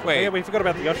that game. Wait. Oh, yeah, we forgot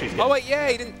about the Yoshi's game. Oh, wait, yeah,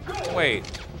 he didn't. Wait.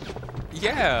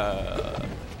 Yeah.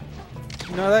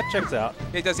 No, that checks out.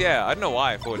 Yeah, it does, yeah. I don't know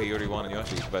why I thought he already won on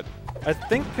Yoshi's, but I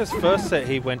think his first set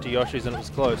he went to Yoshi's and it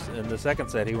was close, and the second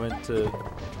set he went to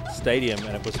Stadium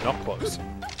and it was not close.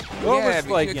 Well, yeah, it was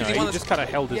like, you know, he just kind of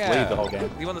held his lead the whole game.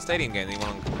 He won the Stadium game, then he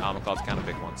won on McCloud's counter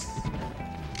pick once.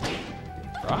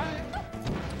 Right?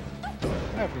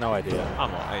 I have no idea.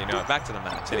 I'm not, you know, back to the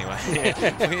match anyway.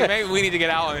 Maybe we need to get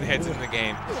our own heads in the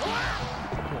game.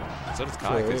 So does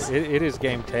Kai. So it is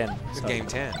game 10. It's game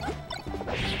 10.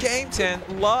 Game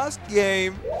 10, last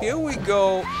game. Here we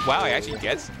go. Wow, he actually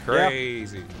gets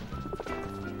crazy. Yep.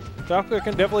 Falco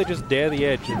can definitely just dare the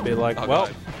edge and be like, well,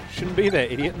 shouldn't be there,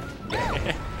 idiot.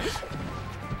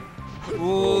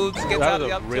 Ooh, gets that out was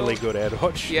the a really good air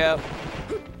dodge. Yep.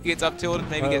 He gets up tilted,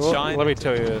 maybe gets shined. Let me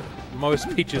tell you,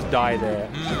 most Peaches die there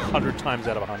 100 times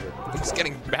out of 100. He's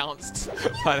getting bounced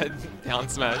by that down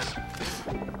smash.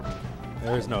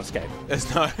 There is no escape.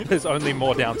 There's only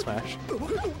more down smash.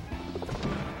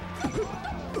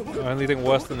 The only thing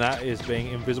worse than that is being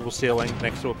invisible ceiling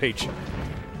next to a Peach.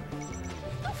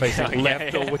 Facing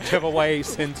left or whichever way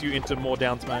sends you into more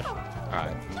down smash.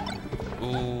 Alright.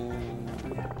 Ooh.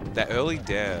 That early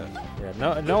dare.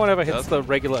 Yeah, no one ever hits the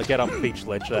regular get up Peach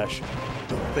ledge dash.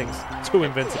 Thing's too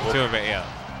invincible. Yeah.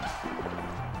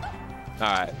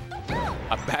 Alright.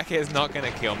 A back air is not going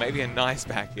to kill. Maybe a nice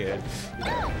back air.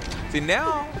 See,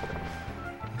 now...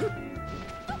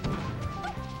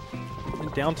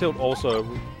 Down tilt also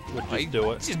would just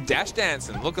do it. He's just dash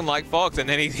dancing, looking like Fox, and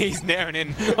then he's naring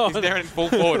in full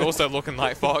forward, also looking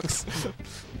like Fox.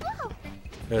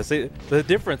 Yeah, see, the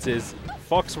difference is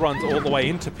Fox runs all the way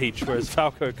into Peach, whereas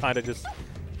Falco kind of just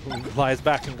lies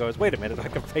back and goes, wait a minute, I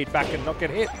can fade back and not get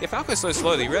hit. Yeah, Falco's so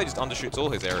slow that he really just undershoots all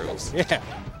his aerials. Yeah.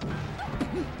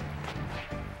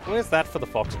 Where's that for the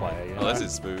Fox player? You know? Oh, this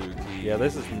is spooky. Yeah,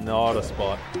 this is not a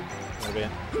spot.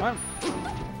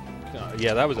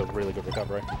 Yeah, that was a really good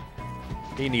recovery.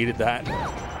 He needed that.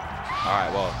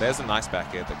 Alright, well, there's a nice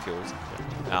back air that kills.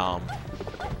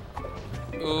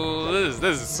 Ooh,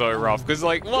 this is so rough, because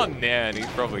like one nair and he's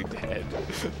probably dead.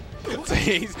 So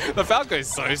the Falco's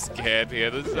so scared here.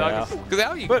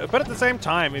 How you? But at the same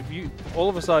time, if you all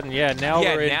of a sudden, now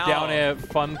we're in down air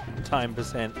fun time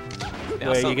percent,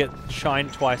 where you get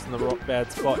shined twice in the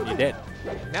bad spot and you're dead.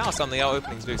 Now suddenly our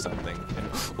openings do something.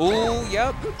 Ooh,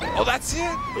 yep. Oh, that's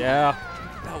it. Yeah.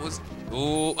 That was.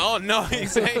 Ooh. Oh no,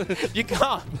 you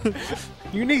can't.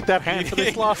 You need that hand for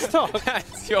this last stop.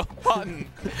 That's your button.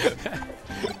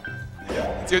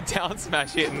 It's your down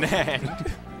smash hitting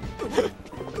hand.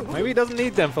 Maybe he doesn't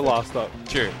need them for last stop.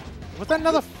 True. Was that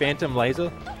another phantom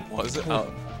laser? Was it?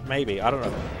 Oh. Maybe. I don't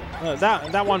know.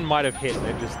 That one might have hit.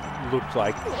 It just looked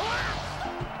like.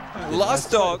 Last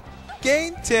stop.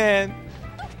 Game 10.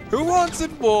 Who wants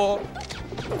it more?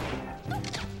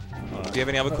 Do you have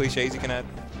any other cliches you can add?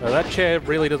 No, that chair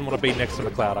really doesn't want to be next to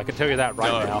McCloud. I can tell you that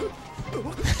right now.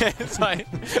 It's like...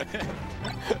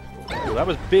 Ooh, that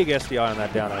was big SDI on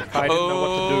that down air. I didn't know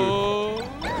what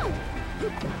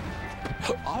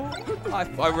to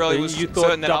do. I really was you thought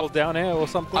certain that double down air or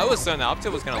something? I was certain that up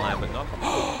tilt was going to land, but not...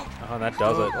 Oh, that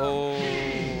does it. Oh.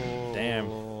 Damn.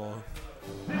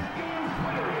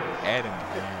 Adam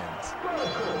hands.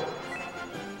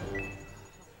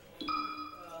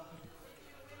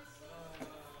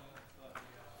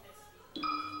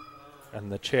 And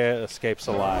the chair escapes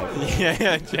alive.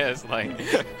 Yeah, chair's like...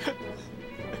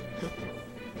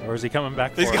 Or is he coming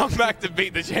back for He's coming back to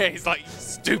beat the chair. He's like, you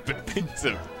stupid piece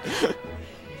of...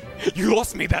 You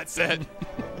lost me that set.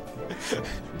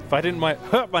 If I didn't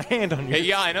hurt my hand on you.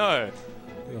 Yeah, I know.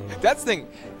 That's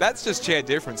that's just chair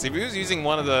difference. If he was using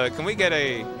one of the... Can we get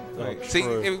a... see,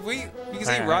 if you can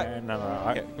see right... No.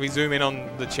 Yeah, we zoom in on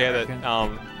the chair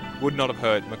that would not have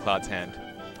hurt McCloud's hand.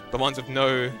 The ones with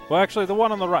no... Well, actually, the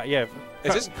one on the right, yeah.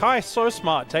 Is Kai's so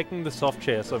smart taking the soft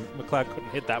chair, so McCloud couldn't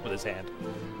hit that with his hand.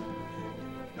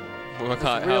 Well,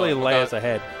 McCloud, really layers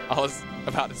ahead. I was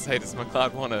about to say, does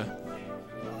McCloud want to...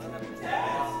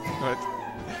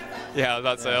 Yeah, I was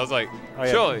about to say, I was like,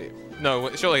 surely no,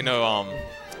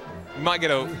 we might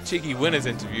get a cheeky winners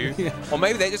interview. Yeah. Or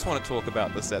maybe they just want to talk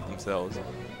about the set themselves.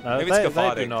 Maybe it's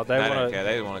cathartic. They do not. They don't care.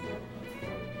 They want to...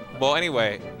 Well,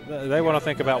 anyway... They want to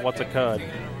think about what's occurred.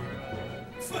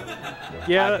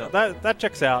 Yeah, that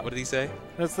checks out. What did he say?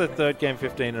 That's the third game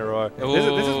 15 in a row.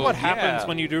 This is what happens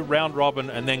when you do round robin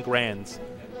and then grands.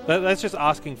 That's just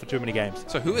asking for too many games.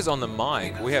 So who is on the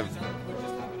mic? We have...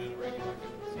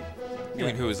 You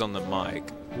mean who is on the mic?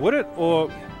 Would it, or...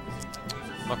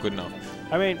 Not good enough.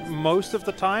 I mean, most of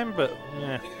the time, but...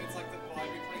 Yeah,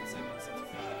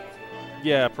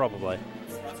 yeah probably.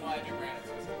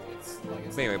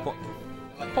 Anyway,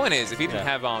 point is, if he didn't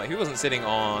have if he wasn't sitting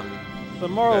on... The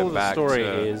moral of the story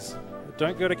is,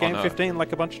 don't go to game 15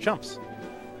 like a bunch of chumps.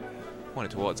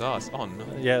 Pointed towards us. Oh, no.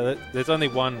 Yeah, there's only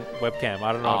one webcam.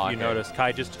 I don't know if you noticed.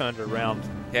 Kai just turned around.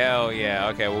 Hell yeah.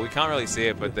 Okay, well, we can't really see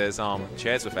it, but there's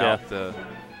chairs without the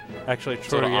actually true,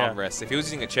 sort of armrests. If he was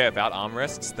using a chair without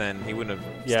armrests, then he wouldn't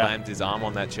have slammed his arm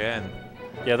on that chair. And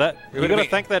you got to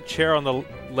thank that chair on the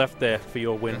left there for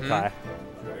your win, Kai.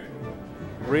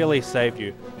 Really saved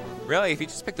you. Really, if he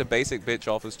just picked a basic bitch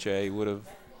off his chair, he would have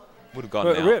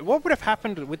gotten out. What would have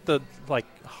happened with the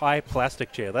high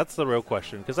plastic chair? That's the real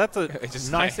question, because that's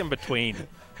a nice in between.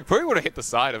 Probably would have hit the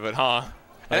side of it, huh?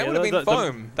 And it would have been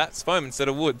foam. That's foam instead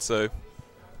of wood, so.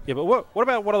 Yeah, but what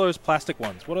about one of those plastic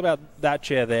ones? What about that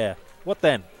chair there? What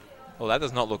then? Well, that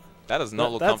does not look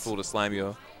comfortable to slam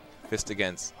your fist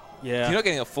against. Yeah. If you're not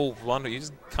getting a full blunder, you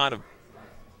just kind of.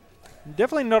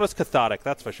 Definitely not as cathartic,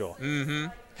 that's for sure.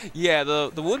 Yeah,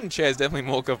 the wooden chair is definitely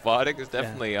more cathartic. It's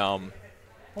definitely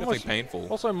definitely painful.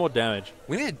 Also more damage.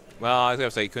 We need. Well, I was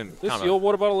gonna say you couldn't. This is your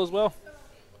water bottle as well.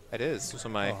 It is. It's also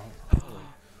my.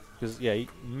 Because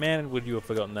man, would you have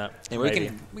forgotten that? And we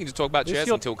can just talk about chairs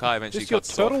until Kai eventually cuts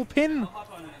off. This your turtle pin?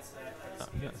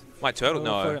 My turtle?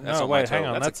 No, that's not wait, my turtle.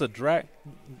 Hang on, that's a dragon.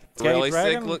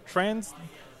 Trans.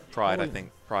 Pride, I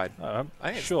think. Pride.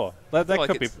 Sure. That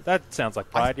could be. That sounds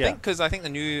like Pride. Because I think the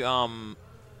new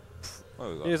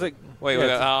Is it? Wait.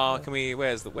 Can we?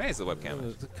 Where's the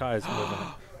webcam? Kai's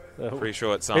Pretty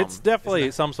sure it's It's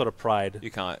definitely some sort of Pride.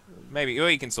 You can't. Maybe. Or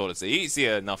you can sort of see. You see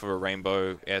enough of a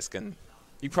rainbow-esque, and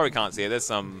you probably can't see it. There's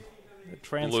some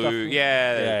trans blue. Stuff.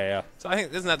 Yeah. So I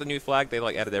think isn't that the new flag? They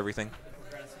added everything.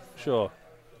 Sure.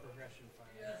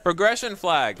 Progression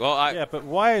flag. Well, yeah, but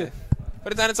why?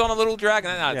 But then it's on a little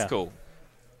dragon. It's cool.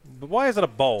 But why is it a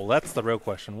bowl? That's the real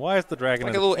question. Why is the dragon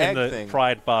like in the thing.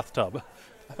 Pride bathtub?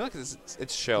 I feel like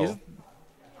it's shell.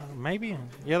 Maybe.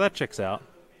 Yeah, that checks out.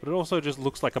 But it also just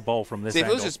looks like a bowl from this angle.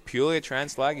 If it was just purely a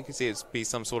trans flag, you could see it be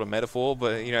some sort of metaphor,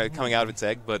 but coming out of its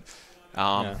egg. But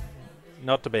not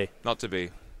to be. Not to be.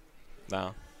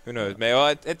 No. Who knows?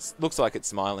 Maybe it looks like it's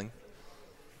smiling.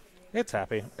 It's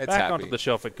happy. It's Back happy. onto the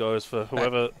shelf it goes for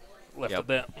whoever left it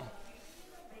there.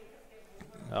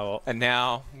 Oh, well. And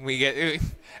now we get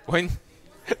when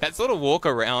that sort of walk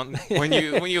around when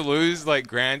you lose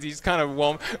grands, you just kind of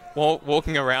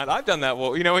walking around. I've done that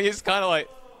walk. When you're just kind of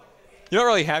you're not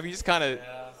really happy. You're just kind of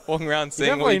walking around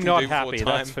seeing what you can do happy, before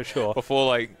time. That's for sure.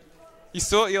 Before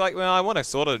you're like, well, I want to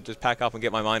sort of just pack up and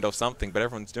get my mind off something, but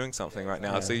everyone's doing something right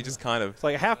now, so you just kind of. It's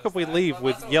like, how could we leave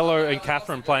with Yellow and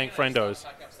Catherine playing Friendos?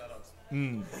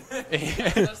 No.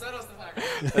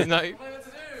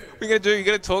 What are you going to do? You're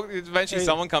going to talk. Eventually,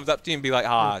 someone comes up to you and be like,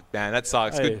 man, that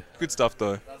sucks. Good stuff,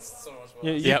 though. That's so much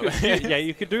fun.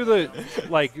 You could do the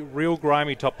real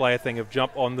grimy top player thing of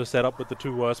jump on the setup with the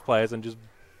two worst players and just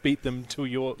beat them to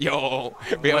your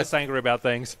less angry about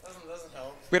things. Doesn't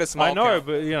help. We had a small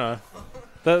count.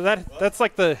 But that's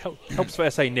like the helps for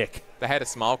SA Nick. They had a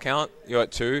smile count. You're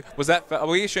at 2. Was that?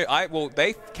 Were you sure?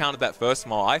 They counted that first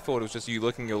smile. I thought it was just you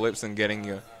licking your lips and getting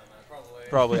your.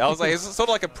 Probably. I was like, it's sort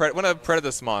of like one of a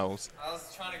predator smiles. I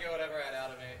was trying to get whatever I had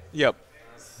out of me. Yep.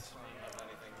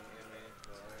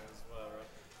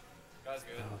 Guy's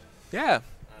good. Yeah.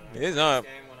 It is. No.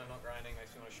 Game when I'm not grinding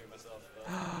makes me want to shoot myself.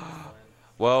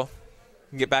 Well,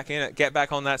 get back in it. Get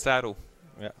back on that saddle.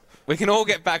 Yeah. We can all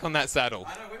get back on that saddle.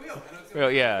 I know, we will.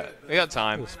 Well, yeah. We got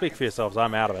time. Well, speak for yourselves.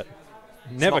 I'm out of it.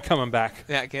 Never coming back.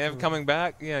 Yeah, never coming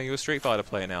back. Yeah, you're a Street Fighter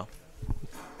player now.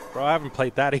 Bro, I haven't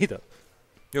played that either.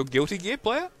 You're a Guilty Gear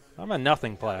player? I'm a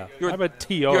nothing player. I'm a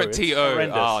TO. You're a TO.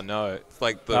 Oh, no. It's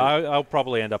like the... I'll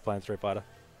probably end up playing Street Fighter.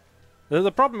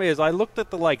 The problem is, I looked at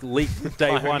the leak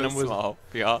day one and was... Smile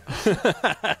PR.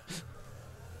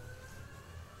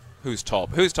 Who's top?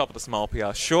 Who's top of the smile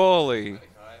PR? Surely. Kai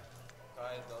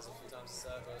does a few times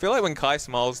I feel like when Kai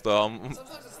smiles, though...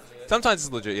 Sometimes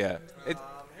it's legit, yeah. Who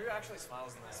actually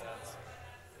smiles in their sets?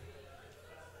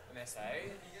 An SA?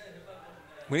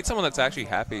 We need someone that's actually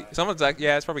happy. It's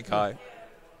probably Kai.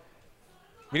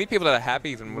 We need people that are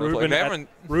happy.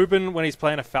 Ruben, when he's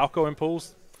playing a Falco in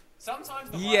pools. Sometimes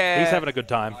he's having a good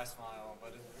time. I smile,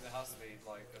 but it has to be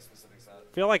a specific set.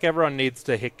 I feel like everyone needs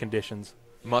to hit conditions.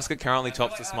 Musket currently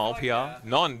tops the smile PR. I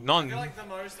feel like the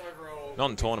most overall.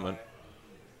 Non-tournament.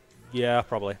 Yeah,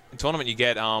 probably. In tournament, you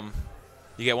get one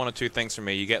or two things from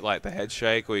me. You get the head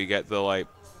shake, or you get the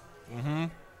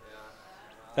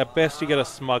At best, you get a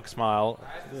smug smile.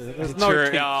 There's no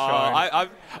teeth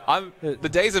showing. The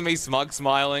days of me smug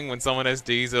smiling when someone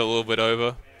SDs are a little bit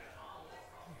over.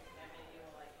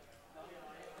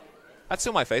 That's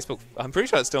still my Facebook. I'm pretty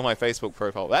sure it's still my Facebook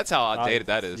profile. That's how outdated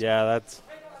that is. Yeah, that's.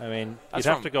 I mean, you'd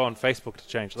have to go on Facebook to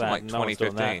change that. Like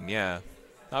 2015, yeah.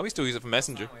 No, we still use it for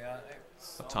Messenger.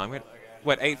 What time?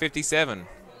 We're at 8:57.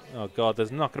 Oh, God,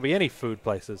 there's not going to be any food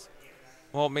places.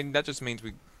 Well, I mean, that just means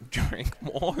we drink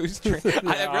more. Who's drinking?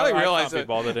 I really realized I can't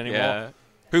be bothered anymore. Yeah.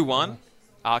 Who won?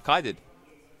 Kai did.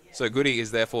 So Goody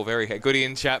is therefore very... Goody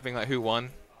in chat being like, who won?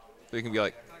 So you can be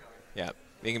like, yeah.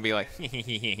 You can be like,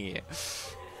 yeah.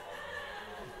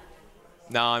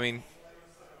 No, I mean...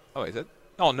 Oh, is it?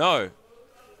 Oh, no.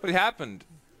 What happened?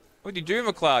 What did you do,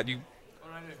 McCloud? You...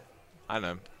 What did I do? I don't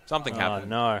know. Something happened.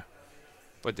 No.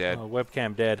 We're dead.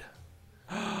 Webcam dead.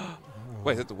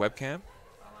 Wait, is it the webcam?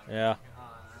 Yeah.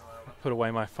 I put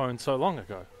away my phone so long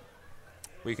ago.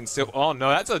 We can still... Oh, no,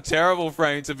 that's a terrible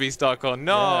frame to be stuck on.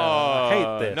 No. Yeah, I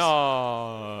hate this.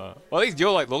 No. Well, at least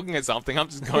you're, like, looking at something. I'm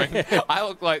just going... I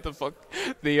look like the fuck...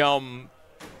 The, one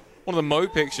of the Mo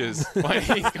pictures. Like,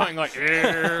 he's going like...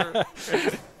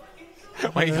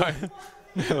 Wait,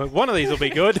 one of these will be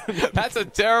good. That's a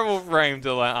terrible frame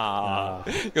to,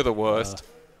 like... You're the worst.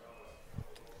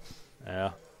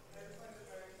 Yeah.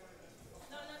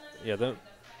 Yeah, the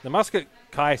Musket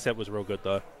Kai set was real good,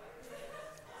 though.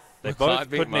 They both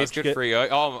beat Musket free.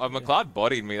 Oh, McCloud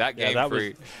bodied me. That game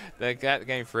free. That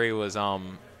game free was Yeah,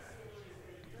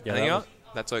 and you know what?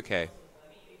 That's okay.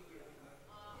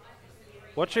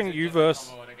 Watching you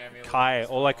versus Kai,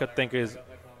 all I could think is,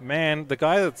 man, the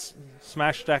guy that's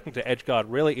smash stacking to edge guard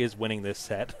really is winning this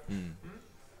set.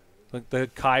 Like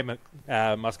the Kai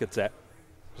Musket set.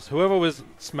 Just whoever was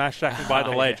smash stacking by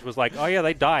the ledge was like, oh yeah,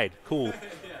 they died. Cool.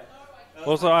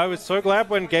 Also, I was so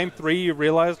glad when Game 3 you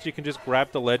realized you can just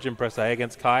grab the ledge and press A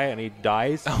against Kai and he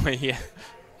dies. Oh, yeah.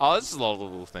 Oh, there's a lot of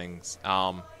little things.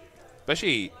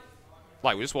 Especially,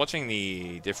 like, we're just watching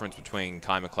the difference between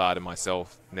Kai McCloud and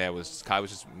myself. Kai was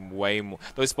just way more...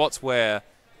 Those spots where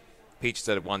Peach is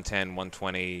at 110,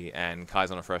 120, and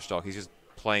Kai's on a fresh stock, he's just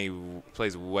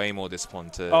plays way more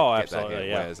disciplined to get that hit.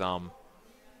 Yeah. Whereas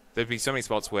there'd be so many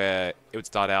spots where it would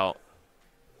start out...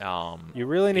 you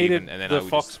really needed and the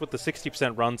Fox with the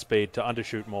 60% run speed to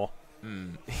undershoot more.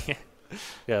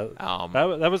 Yeah,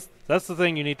 that's the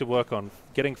thing you need to work on,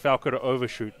 getting Falco to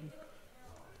overshoot.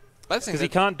 Because he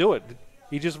can't do it.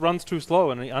 He just runs too slow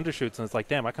and he undershoots, and it's like,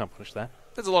 damn, I can't punish that.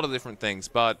 There's a lot of different things,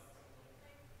 but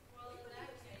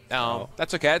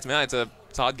that's okay. It's a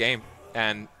hard game,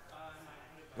 and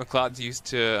McCloud's used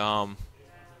to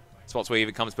spots where he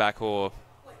either comes back or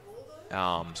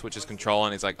switches control,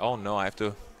 and he's like, oh no, I have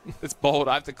to... It's bold.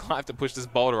 I have to push this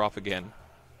boulder up again.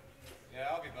 Yeah,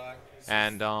 I'll be back.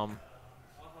 And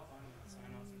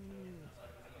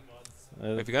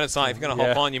if you're gonna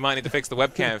hop on, you might need to fix the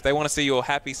webcam. If they want to see your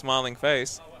happy, smiling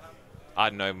face, I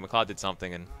don't know. McCloud did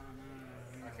something, and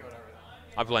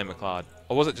I blame McCloud.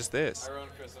 Or was it just this? I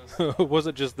ruined Christmas. Was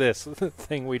it just this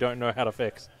thing we don't know how to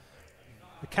fix?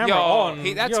 The camera on.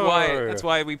 That's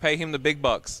why we pay him the big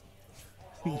bucks.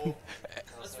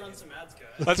 Let's run some ads,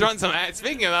 guys. Let's run some ads.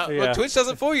 Speaking of that, look, Twitch does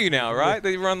it for you now, right?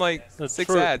 They run like 6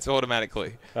 ads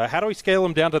automatically. How do we scale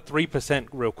them down to 3%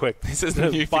 real quick? This is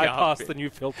the new bypass PR. the new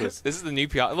filters. This is the new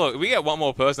PR. Look, we get one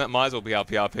more person, that might as well be our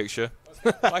PR picture.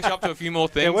 Flash up to a few more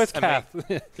things. Yeah, where's Kath?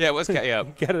 Where's Kath? Yeah.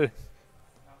 Get it.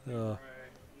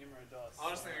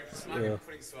 Honestly, I'm not even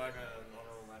putting swag on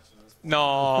honorable mentions.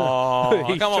 No.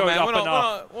 He Come on, showed man.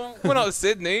 up We're not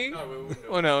Sydney. No, we wouldn't do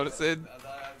it. We're not Sid.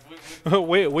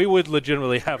 we would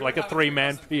legitimately have like a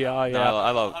 3-man PR. Yeah. No,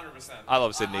 I 100%.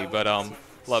 love Sydney, but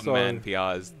 11-man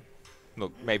PR is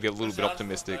maybe a little bit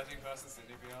optimistic. 13-person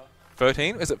Sydney PR.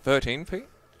 13? Is it 13, Pete?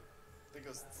 I think it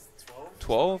was 12.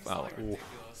 12? Oh,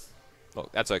 Ridiculous.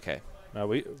 look, that's okay. No,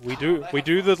 we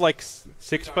do the like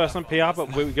 6-person PR,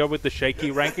 but we go with the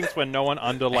shaky rankings when no one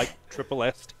under like triple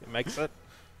S makes it.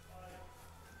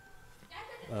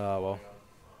 Well.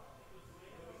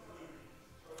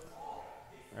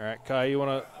 All right, Kai, you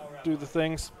want to do the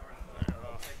things?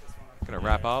 Gonna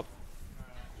wrap up.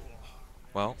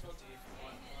 Well,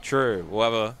 true.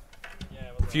 We'll have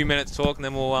a few minutes talk, and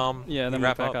then we'll then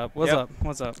wrap we'll back up. What's up?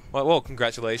 What's up? Well,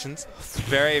 congratulations.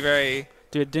 Very, very.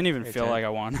 Dude, didn't even feel like I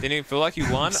won. Didn't even feel like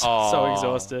you won? So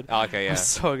exhausted. Oh, okay, yeah. I'm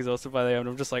so exhausted by the end.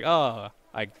 I'm just like, oh,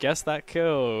 I guess that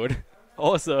killed.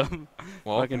 Awesome.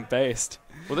 Well, fucking based.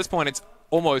 Well, at this point, it's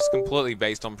almost completely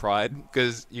based on pride,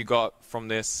 because you got from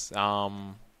this,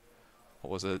 what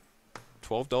was it,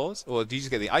 $12? Or did you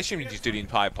just get the... I assume you just do the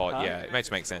entire pot. Yeah, it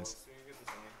makes sense.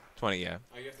 20, yeah.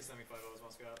 Oh, you have to send me $5,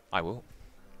 Muscat. I will.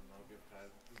 I'll give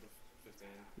 15.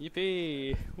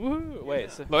 Yippee. Woohoo. Wait.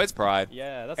 So, No, it's pride.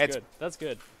 yeah, that's It's- good. That's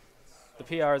good. The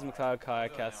PR is McCloud, Kai,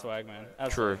 Kath, Swagman.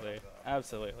 True. Absolutely.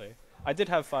 Absolutely. I did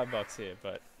have $5 here,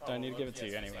 but don't need to give it to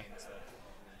you anyway.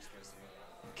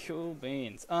 Cool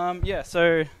beans. Grueling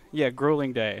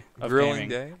day. Grueling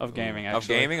day? Of gaming, Of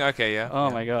actually. gaming? Okay, yeah. Oh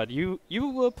yeah. my god, you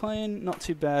were playing not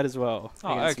too bad as well.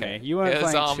 Oh, against okay. me. You weren't Yeah,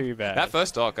 playing too bad. That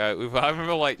first stock, I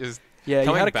remember like just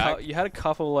Yeah, back, you had a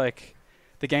couple like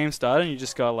the game started and you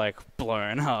just got like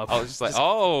blown up. I was just like,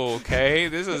 oh, okay,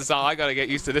 this is I gotta get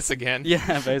used to this again.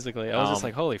 Yeah, basically. I was just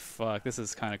like, holy fuck, this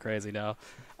is kind of crazy now.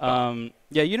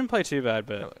 Yeah, you didn't play too bad,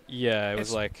 but yeah, it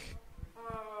was like...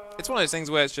 It's one of those things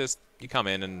where it's just, you come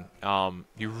in and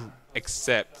you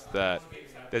accept that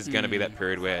there's going to be that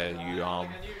period where you,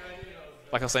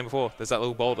 like I was saying before, there's that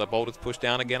little boulder. That boulder's pushed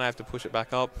down again, I have to push it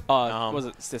back up. Was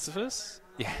it Sisyphus?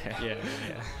 Yeah. Yeah.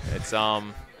 It's,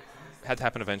 had to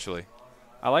happen eventually.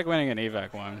 I like winning an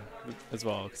EVAC one as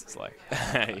well, because it's like,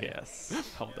 yes,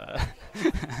 hold that.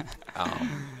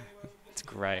 It's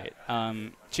great.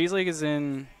 Cheese League is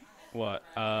in, what,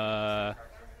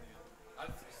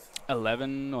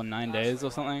 11 or 9 days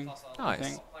or something?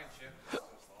 Nice.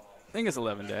 I think it's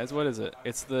 11 days. What is it?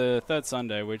 It's the third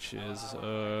Sunday, which is,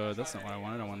 that's not what I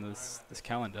wanted. I wanted this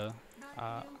calendar.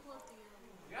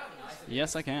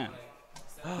 Yes, I can.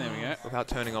 There we go. Without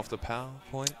turning off the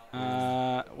PowerPoint?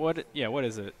 What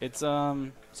is it? It's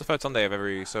It's the third Sunday of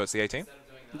every, so it's the 18th?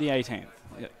 The 18th.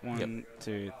 Yeah, 1,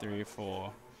 2, 3,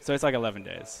 4. So it's like 11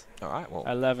 days. All right, well.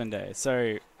 11 days.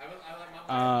 So,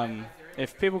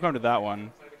 if people come to that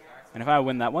one, and if I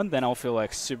win that one, then I'll feel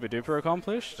like super duper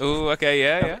accomplished. Ooh, okay,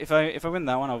 yeah. If I win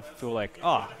that one, I'll feel like,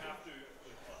 oh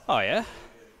yeah,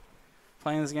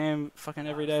 playing this game fucking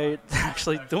every day,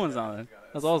 actually doing something.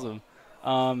 That's awesome.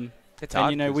 It's and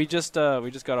hard you know, we just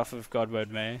got off of God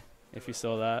Mode May. If you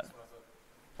saw that.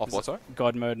 Off what, sorry?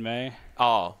 God Mode May.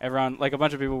 Oh. Everyone, like a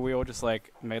bunch of people, we all just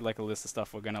like made like a list of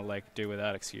stuff we're gonna like do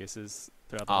without excuses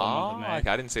throughout the whole month of May. Okay,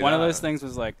 I didn't see that. One of those things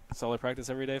was like solo practice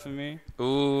every day for me.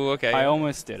 Ooh, okay. I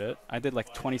almost did it. I did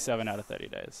like 27 out of 30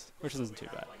 days, which isn't too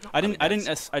bad. I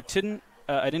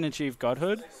didn't achieve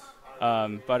godhood,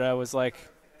 but I was like,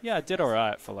 yeah, I did all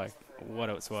right for like what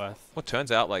it was worth. Well, it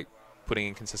turns out like putting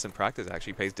in consistent practice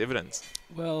actually pays dividends.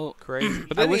 Well, crazy.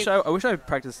 But I wish I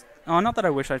practiced. Oh, not that I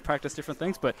wish I practiced different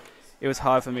things, but it was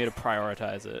hard for me to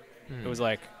prioritize it. It was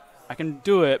like I can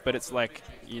do it, but it's like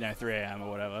 3 a.m.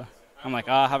 or whatever. I'm like,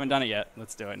 I haven't done it yet.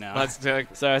 Let's do it now. Let's do it.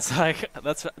 So it's like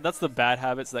that's the bad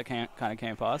habits that kind of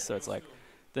came past. So it's like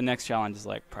the next challenge is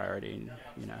like priority,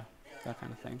 that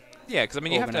kind of thing. Yeah, because I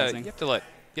mean you have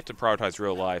to prioritize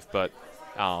real life, but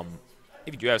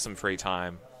if you do have some free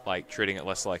time, like treating it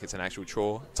less like it's an actual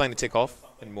chore, something to tick off,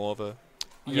 and more of a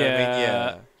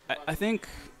I think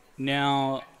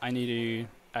now I need to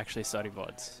actually study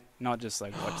VODs, not just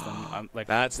like watch them. Like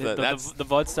the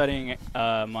VOD studying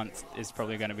month is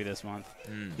probably going to be this month.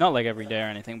 Not like every day or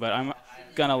anything, but I'm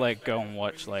gonna like go and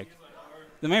watch like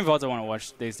the main VODs I want to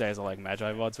watch these days are like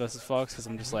Magi VODs versus Fox, because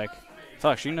I'm just like,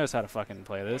 fuck, she knows how to fucking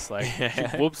play this. Like she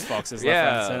whoops Foxes left,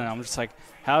 right, and center, and I'm just like,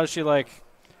 how is she like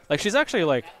she's actually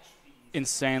like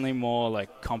insanely more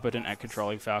like competent at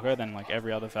controlling Falco than like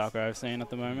every other Falco I've seen at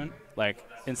the moment. Like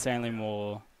insanely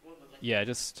more,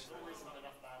 just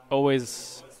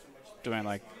always doing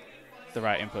like the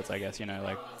right inputs, I guess.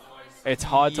 Like it's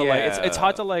hard to it's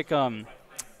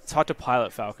hard to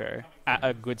pilot Falco at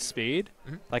a good speed,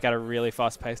 like at a really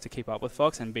fast pace to keep up with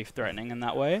Fox and be threatening in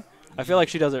that way. I feel like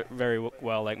she does it very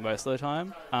well, like most of the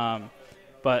time.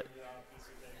 But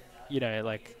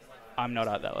like I'm not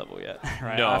at that level yet,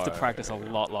 right? No. I have to practice a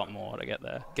lot more to get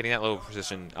there. Getting that little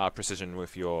precision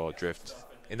with your drift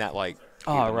in that like.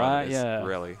 Oh right, yeah.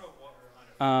 Really.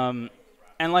 And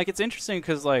like it's interesting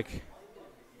because like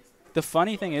the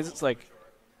funny thing is it's like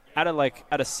at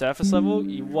a surface level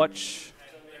you watch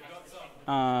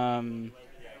Magi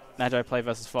play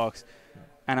versus Fox,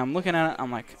 and I'm looking at it,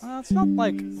 I'm like, it's not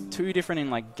like too different in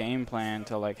like game plan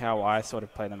to like how I sort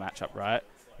of play the matchup, right?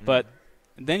 But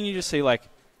then you just see like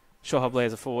Short Hub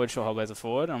Blazer forward,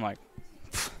 and I'm like,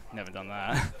 never done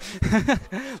that.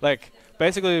 Like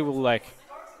basically we'll like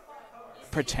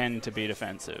pretend to be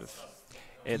defensive.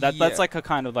 That's like a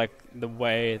kind of like the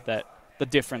way that the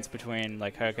difference between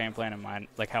like her game plan and mine,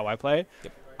 like how I play.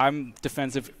 Yep. I'm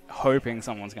defensive hoping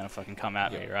someone's going to fucking come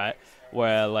at me, right?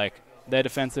 Where like they're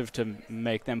defensive to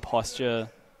make them posture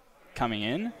coming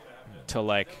in to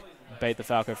like bait the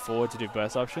Falco forward to do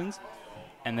burst options,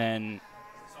 and then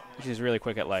she's really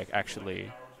quick at like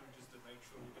actually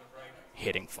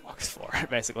hitting Fox for it,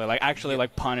 basically. Like actually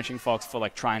like punishing Fox for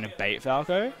like trying to bait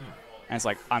Falco. And it's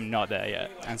like, I'm not there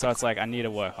yet. And so it's like, I need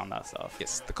to work on that stuff.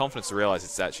 Yes, the confidence to realize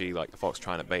it's actually like the Fox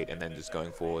trying to bait and then just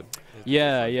going forward.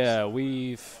 Yeah.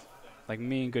 We've, like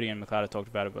me and Goody and McCloud have talked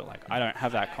about it, but like I don't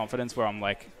have that confidence where I'm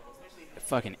like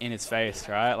fucking in his face,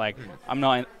 right? Like I'm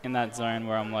not in that zone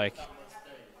where I'm like,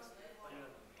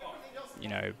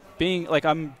 being like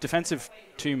I'm defensive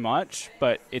too much,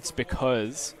 but it's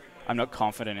because I'm not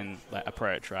confident in that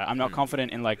approach, right? I'm not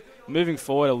confident in like moving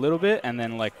forward a little bit and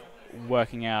then like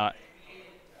working out,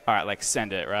 all right, like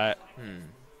send it, right?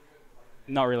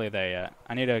 Not really there yet.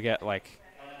 I need to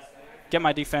get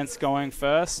my defense going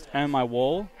first, earn my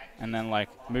wall, and then like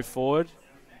move forward,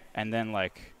 and then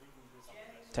like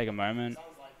take a moment,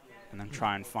 and then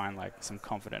try and find like some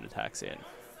confident attacks in.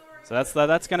 So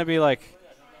that's going to be like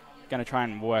going to try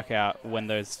and work out when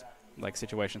those like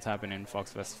situations happen in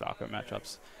Fox versus Falco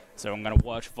matchups. So I'm going to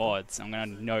watch VODs. I'm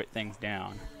going to note things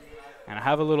down, and I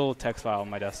have a little text file on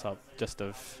my desktop just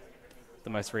of the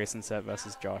most recent set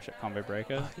versus Josh at Combo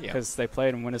Breaker, because they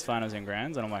played in winners finals and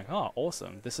grands, and I'm like, oh,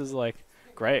 awesome. This is like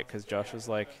great, because Josh was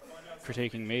like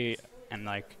critiquing me, and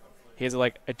like here's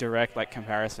like a direct like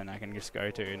comparison I can just go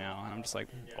to now, and I'm just like,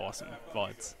 awesome,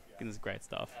 VODs. This is great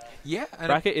stuff. Yeah.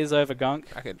 Bracket is over,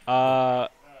 Gunk. Bracket.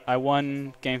 I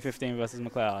won game 15 versus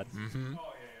McCloud.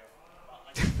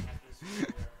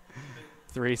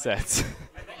 3 sets.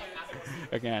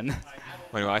 Again.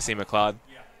 Anyway, I see McCloud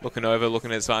looking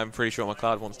at his time. I'm pretty sure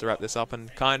McCloud wants to wrap this up, and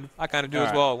I kind of do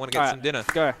as well. I want to get some dinner.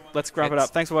 Go. Let's wrap it up.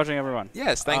 Thanks for watching, everyone.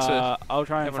 Yes, thanks for I'll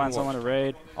try and find someone to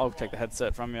raid. I'll take the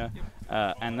headset from you.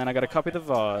 And then I got to copy the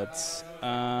VODs.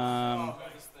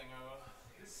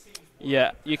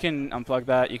 Yeah, you can unplug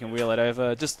that. You can wheel it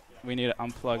over. Just, we need to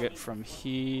unplug it from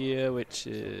here, which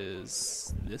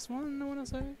is this one, I want to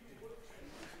say?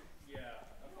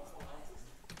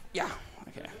 Yeah.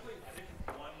 Okay.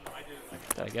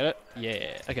 Did I get it?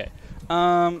 Yeah. Okay.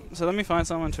 So let me find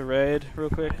someone to raid real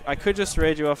quick. I could just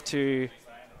raid you off to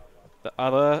the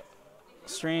other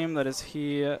stream that is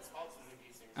here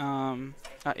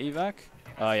at EVAC.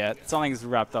 Oh yeah, something's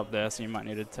wrapped up there, so you might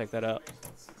need to take that out.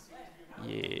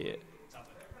 Yeah.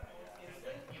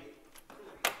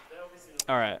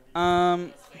 Alright.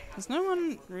 There's no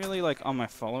one really like on my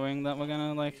following that we're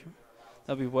gonna like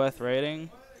that'll be worth raiding.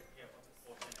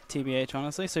 TBH,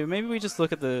 honestly. So maybe we just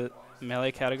look at the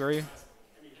melee category.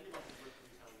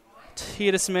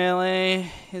 Titus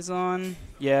melee is on.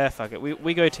 Yeah, fuck it.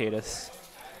 We go Titus.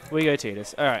 We go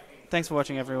Titus. Alright. Thanks for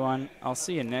watching, everyone. I'll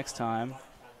see you next time.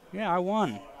 Yeah, I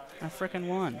won. I frickin'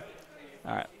 won.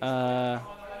 Alright.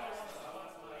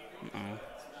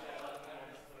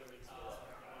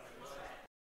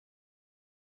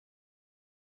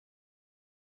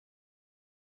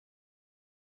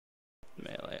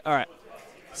 Melee. Alright.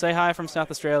 Say hi from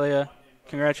South Australia.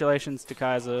 Congratulations to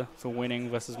Kaiza for winning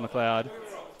versus McCloud.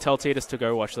 Tell Titus to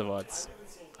go watch the VODs.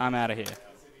 I'm out of here.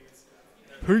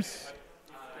 Peace.